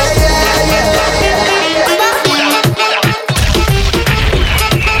me. Yeah, yeah, yeah, yeah.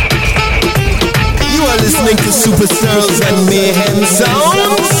 You are listening to SuprStirlz and Mayhem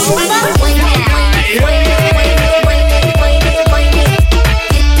Soundz.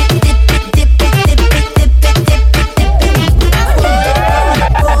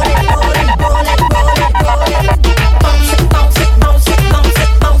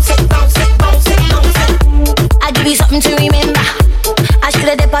 Something to remember. I should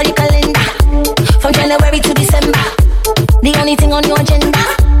have did on your calendar. From January to December. The only thing on your agenda.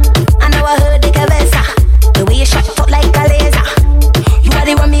 I know I heard the cabeza. The way you shot up like a laser. You are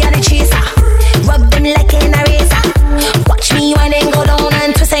the one, me are the chaser. Rub them like an eraser. Watch me when they go down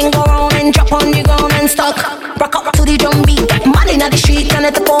and twist and go round and drop on the ground and stuck. Rock up to the drum beat. Get mad in the street and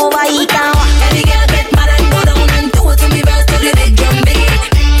it over eat down. Every girl get mad and go down and do it to me verse to the big drum beat.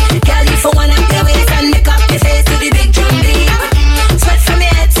 Girl, you for one up your waist and make up your face to the big drum beat. Sweat from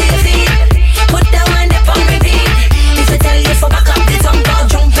your head to your feet. Put that one up on repeat. If I tell you for back up the tongue, go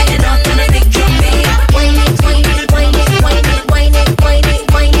jump and you're not on the big drum beat. Whine it, whine it, whine it, whine it, whine it, whine it,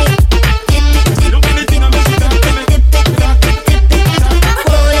 whine it. Dip it, dip it, dip it, dip it, dip it, dip it, dip it.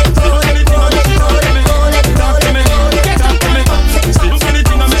 Roll it, roll it, roll it, roll it, roll it, roll it, roll it. Look for the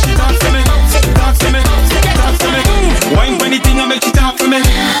thing and make she talk to me, talk to me, talk to me. Wine for the thing and make she talk for me,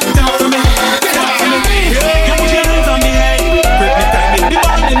 talk for me, talk for me. You put your hands on me head, grip me tight, make the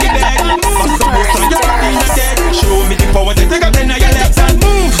ball in the bag. Pass some more from your body in the dead. Show me the power to take up then your legs and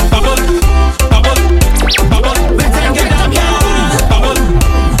move. Bubble, bubble, bubble. Let's take it down, yeah. Bubble,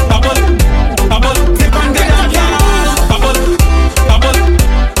 bubble, bubble. Tip and get down, yeah. Bubble, bubble,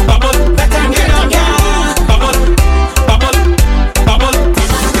 bubble. Let's take it down, yeah. Bubble, bubble, bubble.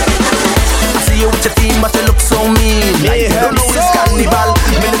 I see you with your team, but you look so mean. Like you don't know it's carnival.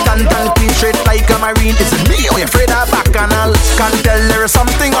 Militant and clean, straight like a marine. Is it me or you afraid of bacchanal? Can't tell there is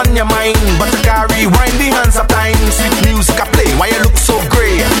something on your mind, but you can't rewind the hands of time. Sweet music I play, why you look so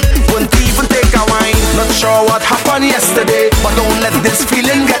grey? Won't even take a wine. Not sure what happened yesterday, but don't let this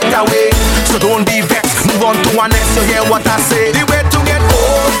feeling get away. So don't be vexed, move on to one next. You hear what I say? The way to get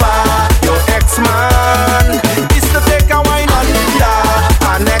over your ex-man is to take a wine under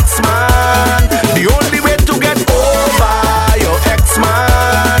an ex-man. The only way to get over your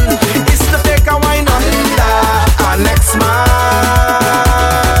ex-man is to take a wine under an ex-man.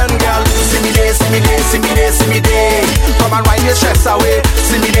 Girl, see me day, see me day, see me day, see me day. Come and wind your stress away.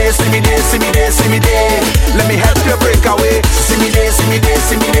 See me day, see me day, see me day, see me day. Let me help you break away. See me day, see me day,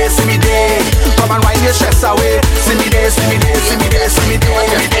 see me day, see me day. Come and wind your stress away. See me day, see me day, see me day, see me day.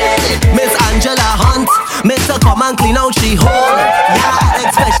 Miss Angela, and clean out she home. Yeah,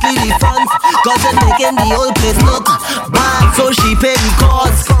 especially the front, cause it's making the whole place look bad. So she pay the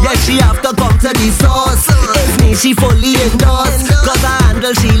cost, yeah, she have to come to the source. It's me, she fully endorsed, cause I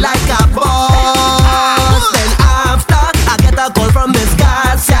handle she like a boss. Then after, I get a call from Miss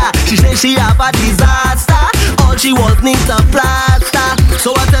Garcia. She say she have a disaster, all she wants needs a plaster.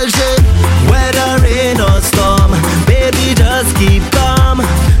 So I tell she, whether rain or storm, baby just keep calm,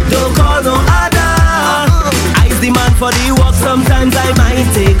 don't call no other. I's the man for the work, sometimes I might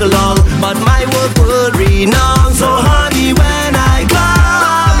take long, but my work will renown. So honey, when I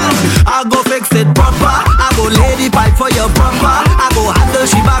come, I go fix it proper, I go lay the pipe for you proper, I go handle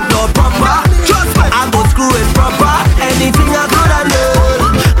she back door proper, trust me, I go screw it proper, anything I could have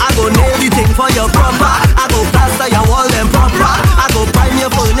learned, I go nail the thing for you proper, I go plaster your wall them proper, I go prime your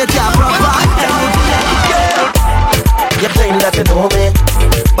furniture proper, anything I could get. You claim that you know me,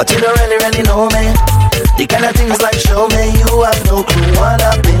 but you don't really know me. The kind of things like show me, you have no clue what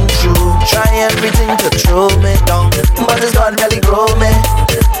I've been through. Try everything to throw me down, but it's God really grow me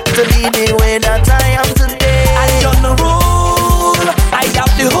to be the way that I am today. I on the roll, I have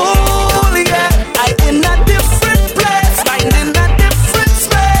the whole, yeah. I in a different place, finding a different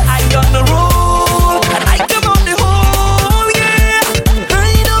space. I on the roll, and I come on the whole, yeah.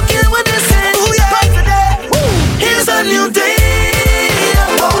 I don't care what they say, oh yeah. But today, here's a new day.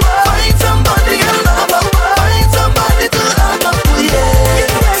 Find somebody you love, find somebody to love, oh yeah.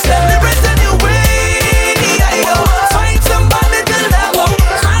 Celebrate a new way, find somebody to love,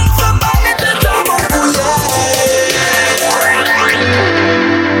 find somebody to love, oh yeah.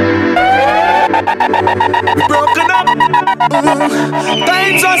 We broken up.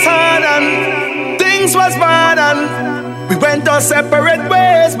 Times was hard and things was bad and we went our separate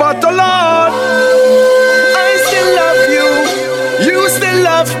ways. But oh Lord, I still love you. You still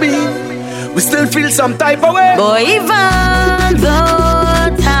love me. We still feel some type of way. Boy, even though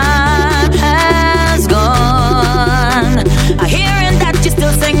time has gone, I hearing that you're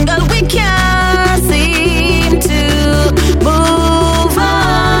still single. We can't seem to move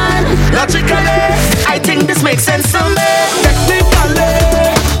on. Logically, I think this makes sense to me. Technically,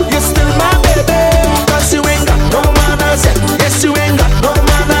 you're still my baby, cause you ain't got no manners yet. Yes, you ain't got no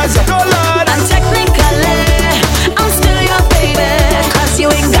manners yet. Oh Lord. And technically, I'm still your baby, cause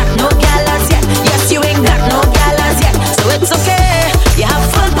you ain't got no galas yet. Yes, you ain't got no galas yet. So it's okay, you have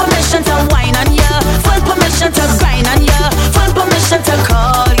full permission to whine on you, full permission to grind on you, full permission to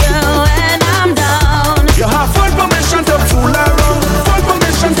call you when I'm down. You have full permission to fool around, full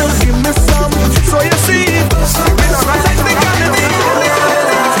permission to give me some. So you see,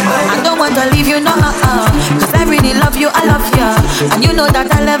 I don't want to leave you, no, cause I really love you, I love you, and you know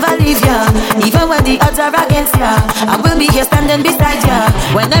that I'll never leave you. Even when the odds are against you, I will be here standing beside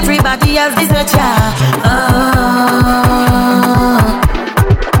you when everybody else deserts you.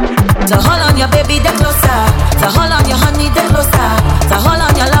 To hold on your baby, the closer. To hold on your honey, the closer. To hold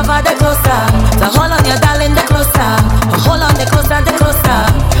on your lover, the closer. To hold on your darling, the closer. Hold on the closer, the closer.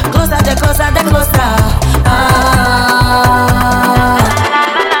 Closer, the closer, the closer.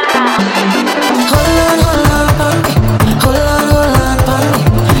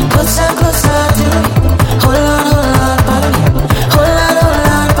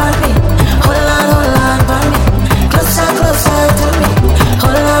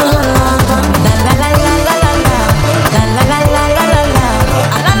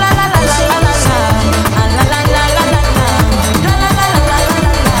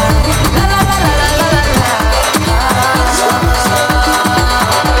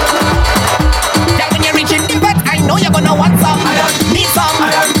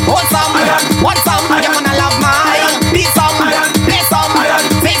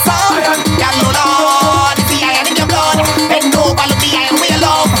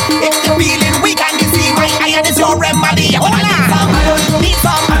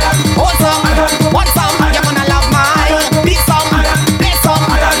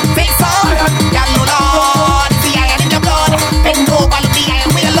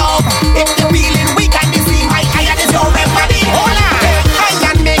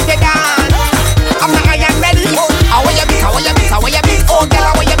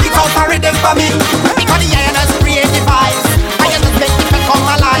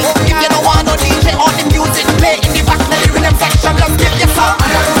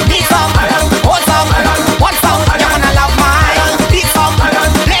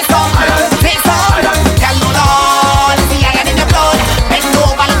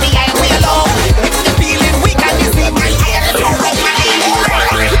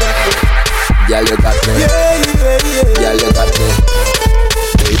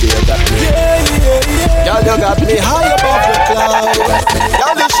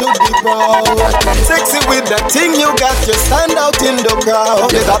 proud. Sexy with that thing you got, you stand out in the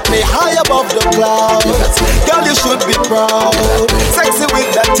crowd. You got me high above the clouds. Girl, you should be proud. Sexy with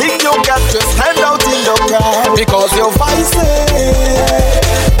that thing you got, you stand out in the crowd. Because you're feisty.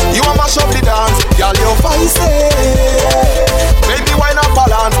 You want mash up the dance, girl, you're feisty. Baby, why not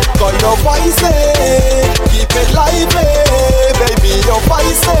balance? Cause you're feisty. Keep it lively, baby, you're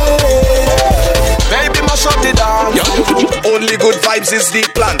feisty. Baby, mash up the dance. Only good vibes is the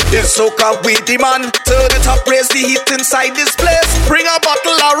plan. It's Soca with the man. Turn it up, raise the heat inside this place. Bring a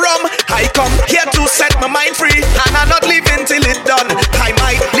bottle of rum. I come here to set my mind free, and I'm not leaving till it's done. I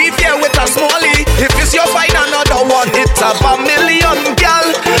might leave here with a smallie. If it's your find another one, it's a million gal,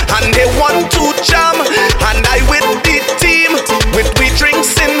 and they want to jam. And I with the team, with we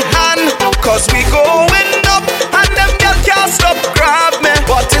drinks in hand, cause we going up, and them gal can't stop grab me.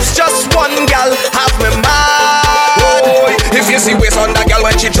 But it's just one gal, have me mad. Boy, if you see waist on that gal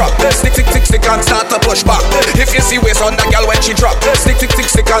when she drop, stick, stick, stick, stick and start to push back. If you see waist on that gal when she drop, stick, stick, stick,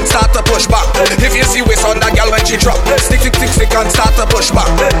 stick and start to push back. If you see waist on that gal when she drop, stick, stick, stick, stick and start to push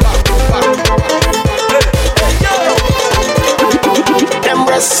back. Them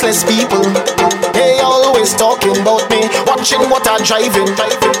restless people, they always talking about me. Watching what I'm driving,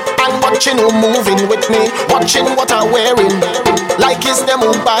 and watching who moving with me. Watching what I'm wearing, like it's them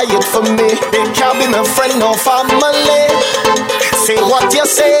who buy it for me. They can't be my friend or family. Say what you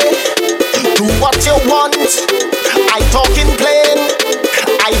say, do what you want. I talk in plain,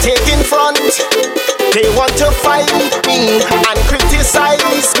 I take in front. They want to fight me and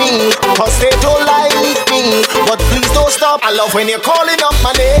criticize me, cause they don't like me. But please don't stop. I love when you're calling up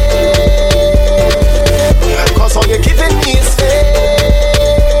my name, cause all you're giving me is fame.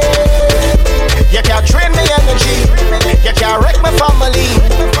 You can't drain me energy, you can't wreck my family.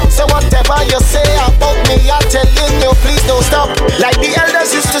 So whatever you say about me, I'm telling you, please don't stop. Like the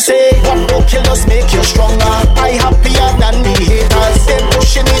elders used to say, what no kill us make you stronger. I happier than the haters. They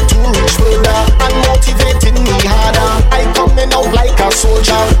pushing me to reach further and motivating me harder. I coming out like a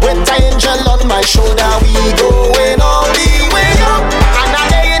soldier with an angel on my shoulder. We going all the way up, and I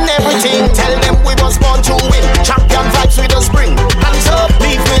lay in everything. Tell them we was born to win. Champion vibes with us bring. Hands up,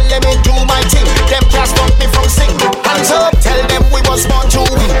 leave me, let me do my thing. Them can't stop me from sing. Hands up, tell them we was born to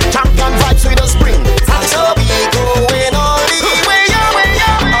win. Champion vibes with us bring. Hands up, we going all the way up.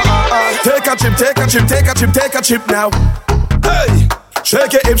 Take a chip, take a chip, take a chip, take a chip now. Hey,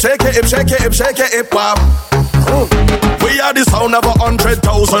 shake it, hip, shake it, hip, shake it, hip, shake it, hip, wow. We are the sound of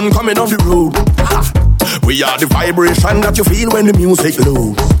 100,000 coming on the road. We are the vibration that you feel when the music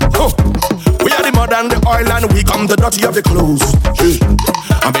loads. We are the mud and the oil, and we come the dirty of the clothes.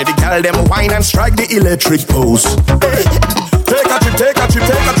 I made the girl them wine and strike the electric pose. Hey. Take a chip, take a chip,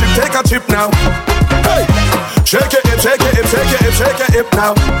 take a chip, take a chip now. Hey, shake it, hip, shake it, hip, shake it, hip, shake it, hip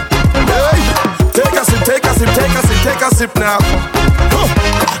now. Hey, take a sip, take a sip, take a sip, take a sip now.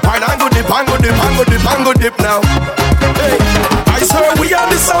 Wine and go dip, and go dip, and go dip, and go dip now. Hey, I swear we are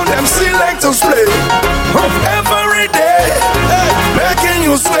the sound them selectors play every day, hey, making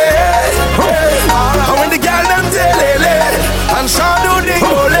you sway. Hey, and when the girl them telele and shadow the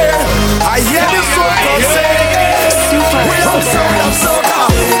gole, I hear the Soca say, we are the sound of Soca.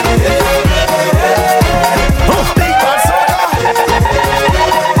 Big bad Soca,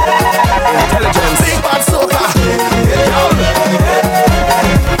 intelligence. Big bad Soca,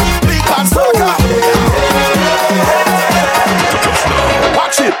 big bad Soca.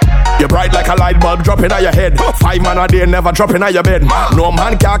 Watch it. You're bright like a light bulb dropping on your head. 5 man a day never dropping on your bed. No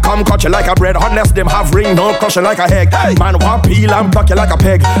man can come cut you like a bread unless them have ring, don't crush you like a egg. Man want peel and block you like a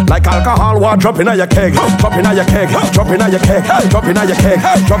peg. Like alcohol want dropping on your keg. Dropping on your keg, dropping on your keg, dropping on your keg,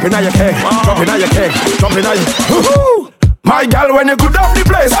 dropping on your keg, dropping on your keg, dropping on your. My gal, when you good up the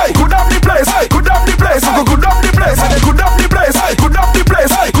place, good up the place, good up the place, good up the place, good up the place, good up the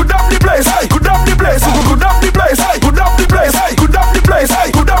place, good up the place, good up the place, good up the place, good up the place, good up the place,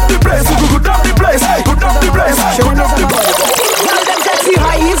 good up the place, good up the place, good up the place, good up the place. Tell them sexy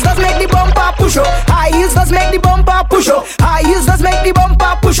high heels does make the bumper push up. High heels does make the bumper push up. High heels does make the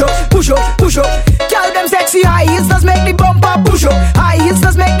bumper push up, push up, push up. Tell them sexy high heels does make the bumper push up. High heels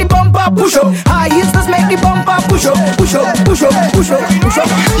does make the bumper push up. High heels does make the bumper push up, push up, push up, push up, push up.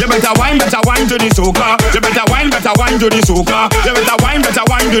 You better wine to the soca. You better wine to the soca. You better wine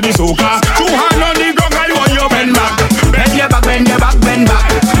to the soca. 2 hands on the ground, I want you bend back. Bend your back, bend your back, bend back.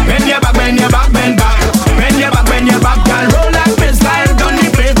 Bend your back, bend your back, bend back. Bend your back, bend your back, girl. Roll like this slide down the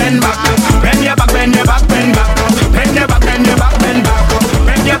place, bend back. Bend your back, bend your back, bend back. Bend your back, bend your back, bend back.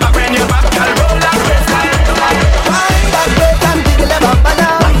 Bend your back, bend your back, girl. Roll like this slide. Wine that waist and jiggle the bumper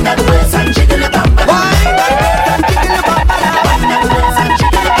now. Wine that waist and jiggle the bumper. Wine that waist and jiggle the bumper now. Wine that waist and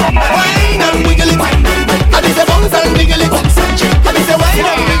jiggle the bumper.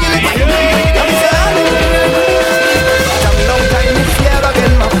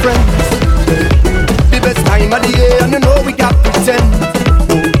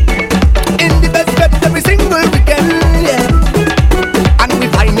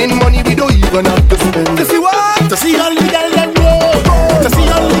 gonna have to spend. To see what? To see all the girl them roll. To see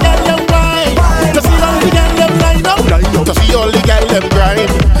all the girl them wine. To see all the girl them line up. To see all the girl them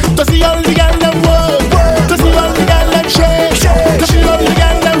grind. To see all the girl them work. To see all the girl them shake. To see all the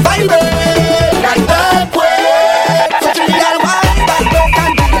girl them vibrate. Like that way. So Trinidad wine that waist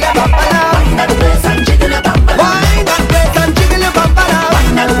and jiggle your bum bum. Wine that waist and jiggle your bum bum. Wine that waist and jiggle your bum bum.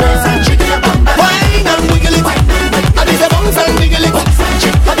 Wine that waist and jiggle your bum bum. Wine and wiggle it. I be say bounce and wiggle it.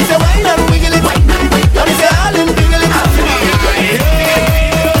 I be say wine and wiggle it. I be say all and wiggle it.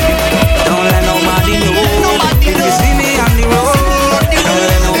 Don't let nobody know. If you see me on the road, don't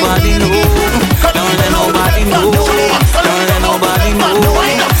let nobody know. Don't let nobody know. Don't let nobody know.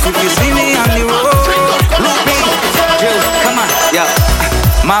 If you see me on the road, Juice, come on, yo.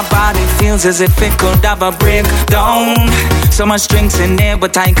 My body feels as if it could have a breakdown. So much drinks in there,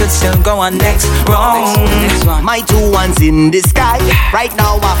 but I could still go on next round. My 2 ones in the sky. Right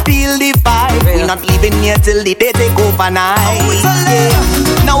now I feel the vibe. We're not leaving here till the day take overnight.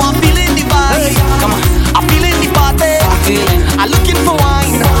 Yeah. Now I'm feeling the vibe. Come on. I'm feeling the party. I'm looking for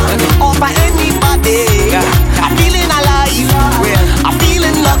wine. Or for anybody. I'm feeling alive. I'm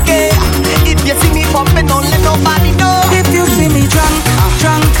feeling lucky. If you see me popping, don't let nobody know. If you see me drunk,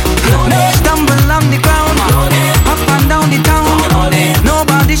 stumble on the ground, up and down the town,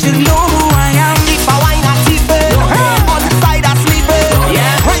 nobody should know who I am. If I wine at TV, on the side I sleep.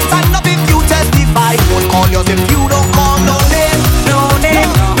 Right hand up if you testify. Don't call yours if you don't call no name. No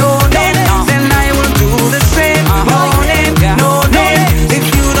name, no name, then I will do the same. No name, no name, if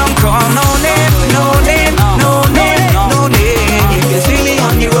you don't call no name, no name, no name, no name. If you see me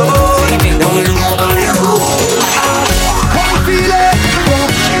on the road, don't let nobody know. One feeling,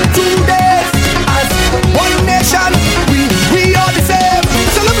 2 days, as one nation, we are the same.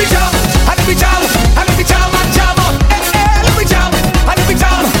 So let me jam, and let me jam, and let me jam and jam up. Let me jam, and let me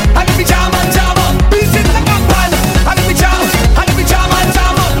jam, and let me jam and jam up. Beat it like a pan, and let me jam, and let me jam and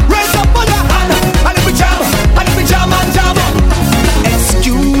jam up. Raise up on your hand, and let me jam, and let me jam and jam up.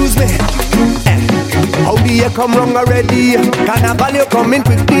 Excuse me, how do you come wrong already? Carnival you coming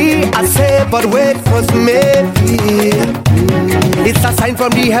quickly, I say, but wait for maybe. It's a sign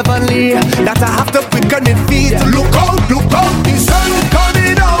from the heavenly that I have to quicken it feet. Look out, the sun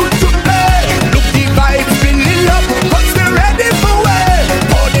coming out to play. Look the vibe spinning up, cause they're ready for way.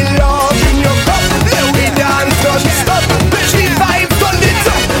 Pour the love in your cup, let we dance, don't stop. Let the vibe turn it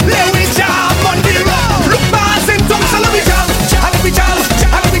up, let we jam on the road. Look past in tongues, so let me jam, and let me jam,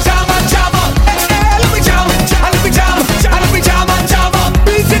 and let me jam and jam up. Let me jam, and let me jam, and let me jam and jam up.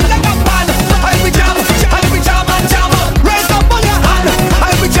 Beat it like a pan, and let me jam, and let me jam and jam up. Raise up on your hand, and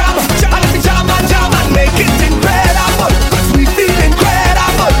let me jam, and let me jam and jam and make it incredible. Cause we feel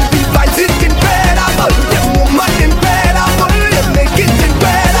incredible, the vibes is incredible, the woman incredible, they make it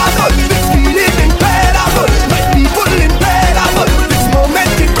incredible, this feeling incredible, my people incredible, this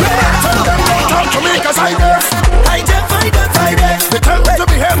moment incredible. Talk to me cause I there. They tell me to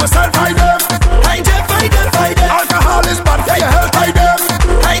behave myself, I there. Alcohol is bad for your health, I there.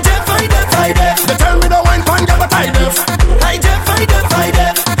 They tell me no wine pan, get but I there.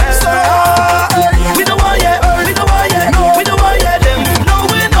 We don't want ya, we don't want ya, we don't want ya them. No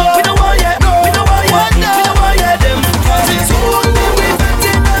we know, we don't want ya, we don't want ya, we don't want ya them. Cause it's only we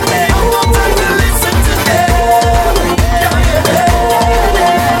betting and they want time to listen to them.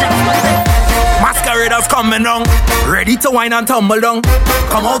 Masqueraders coming on, ready to wine and tumble down.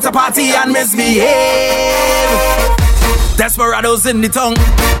 Come out to party and misbehave. Desperados in the tongue,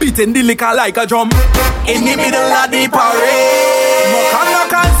 beating the liquor like a drum. In the middle of the parade,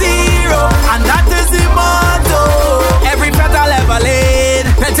 knock on zero, and that is the motto. Every petal ever laid,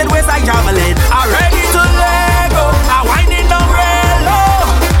 pented waist like javelin, are ready to let go. Are winding down real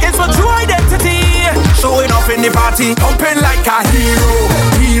low. It's my true identity, showing off in the party, pumping like a hero,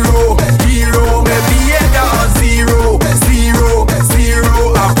 hero, hero. My behavior on 0, 0, 0.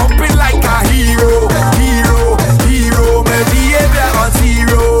 I'm pumping like a hero, hero, hero. My behavior on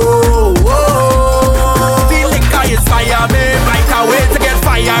 0. The liquor is fire, me right away to get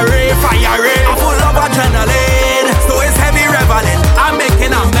fiery, fiery. I'm full of adrenaline, so it's heavy reveling. I'm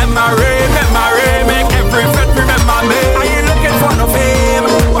making a memory, memory. Make every friend remember me. Are you looking for no fame?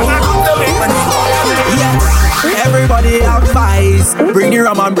 Well, I come to make money. Yeah. Everybody have vice, bring the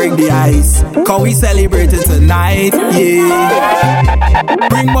rum and bring the ice, cause we celebrating tonight, yeah.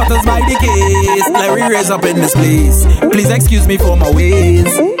 Bring bottles by the case, let me raise up in this place. Please excuse me for my ways.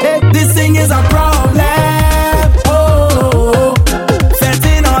 This thing is a problem. Oh,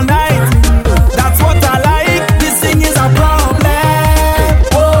 setting all night, that's what I like. This thing is a problem.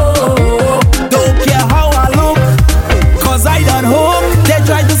 Oh, don't care how I look, cause I done hope. They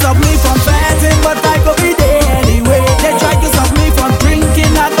tried to stop me from fame.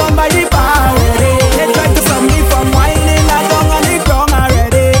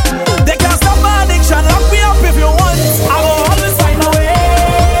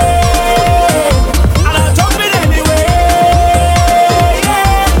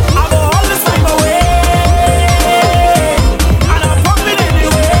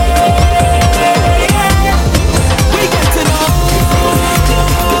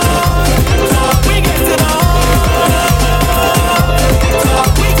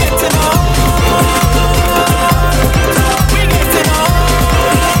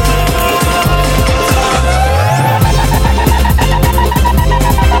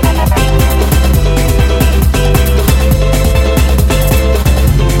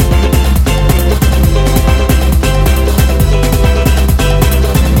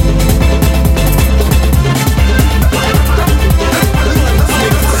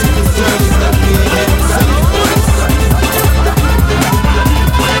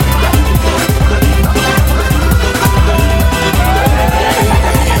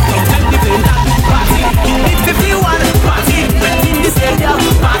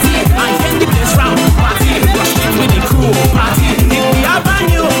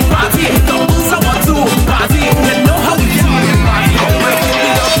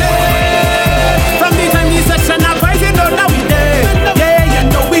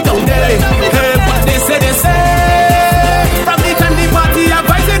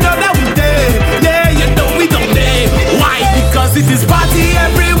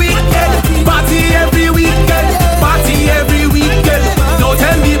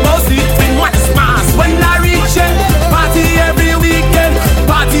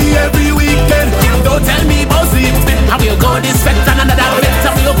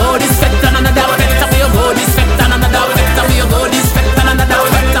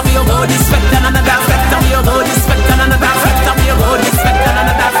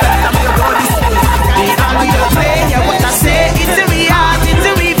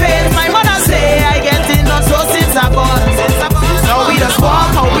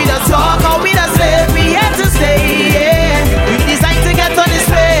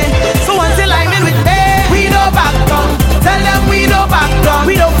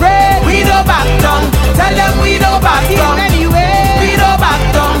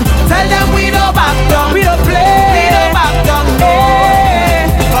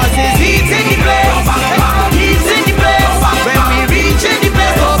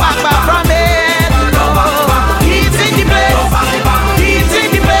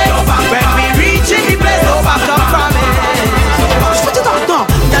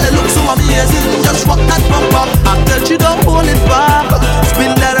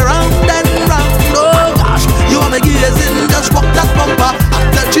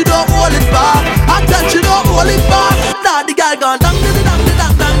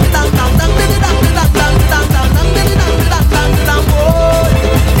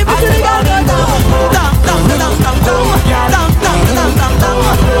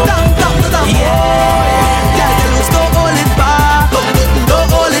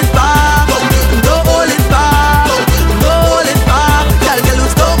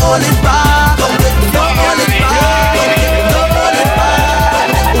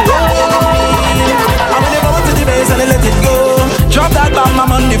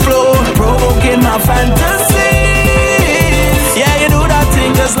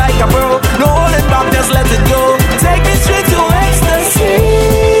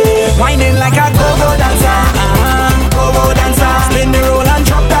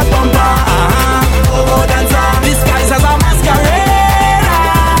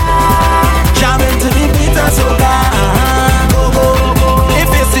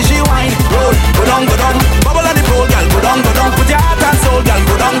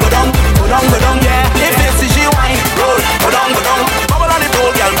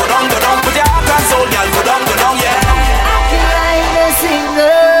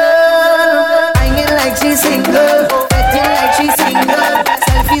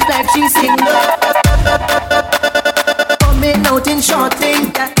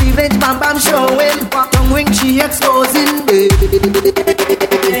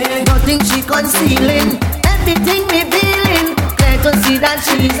 concealing everything we feeling. Glad to see that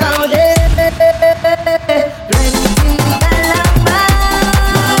she's out there. Plenty galaman,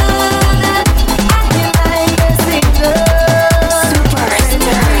 acting like a single.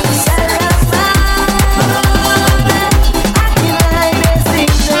 SuprStirlz. Acting like a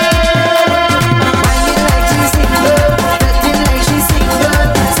single. Whining like she's single, acting like she's single,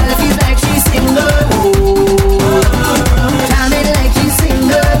 selfies like she's single. Jamming like she's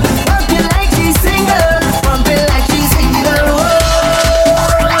single, walking like she's single, pumping like she's single.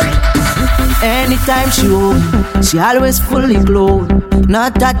 Anytime she home, she always fully clothed,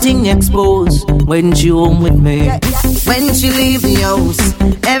 not that thing exposed. When she home with me, when she leave the house,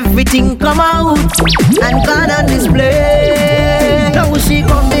 everything come out and gone on display. Now she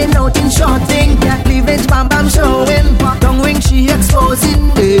coming out in short thing, that cleavage bam bam showing, tongue ring she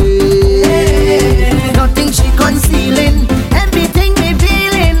exposing. Nothing she concealing, everything we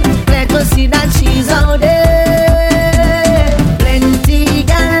feeling. Glad to see that she's out there. Plenty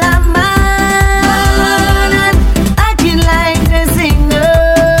galaman, acting like a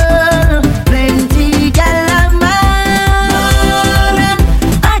single. Plenty galaman,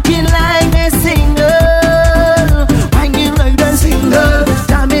 acting like a single. Hanging like the single,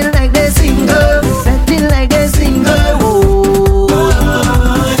 jamming like the single, acting like the single.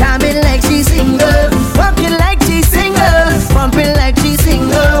 Jamming like she's single, walking like she's single, pumping like she's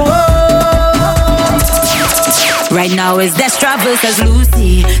single. Right now it's Destra versus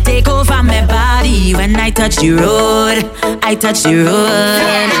Lucy. Take over my body when I touch the road. I touch the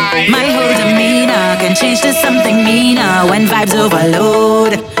road. My whole demeanor can change to something meaner when vibes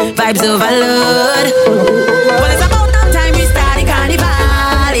overload. Vibes overload. Well, it's about that time we start the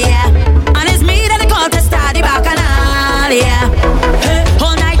carnival, yeah. And it's me that they call to start the bacchanal, yeah. Hey,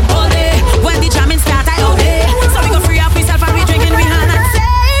 all night, all day. When the jamming start, I all day. So we go free up myself and we drinking we hand and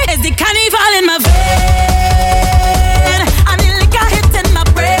say, it's the carnival in my veins.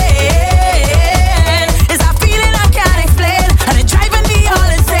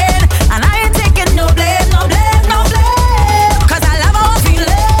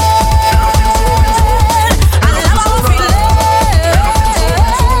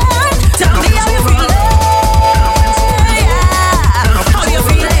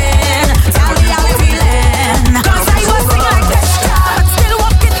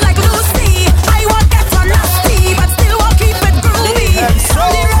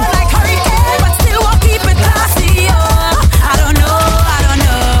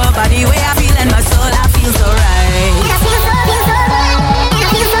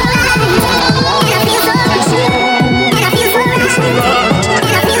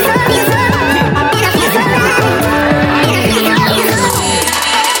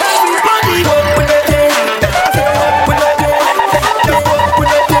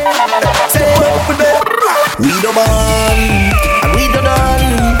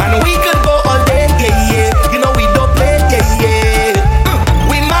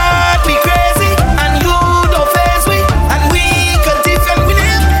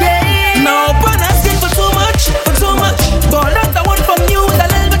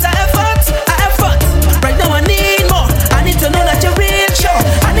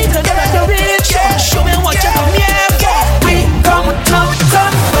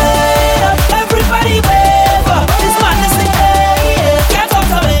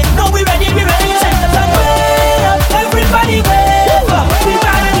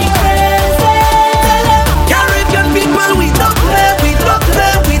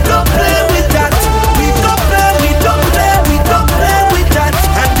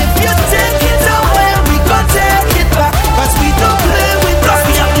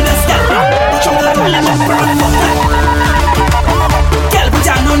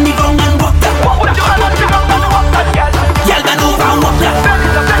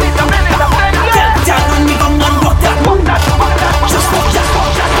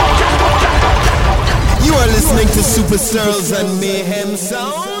 SuprStirlz and Mayhem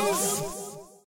Soundz.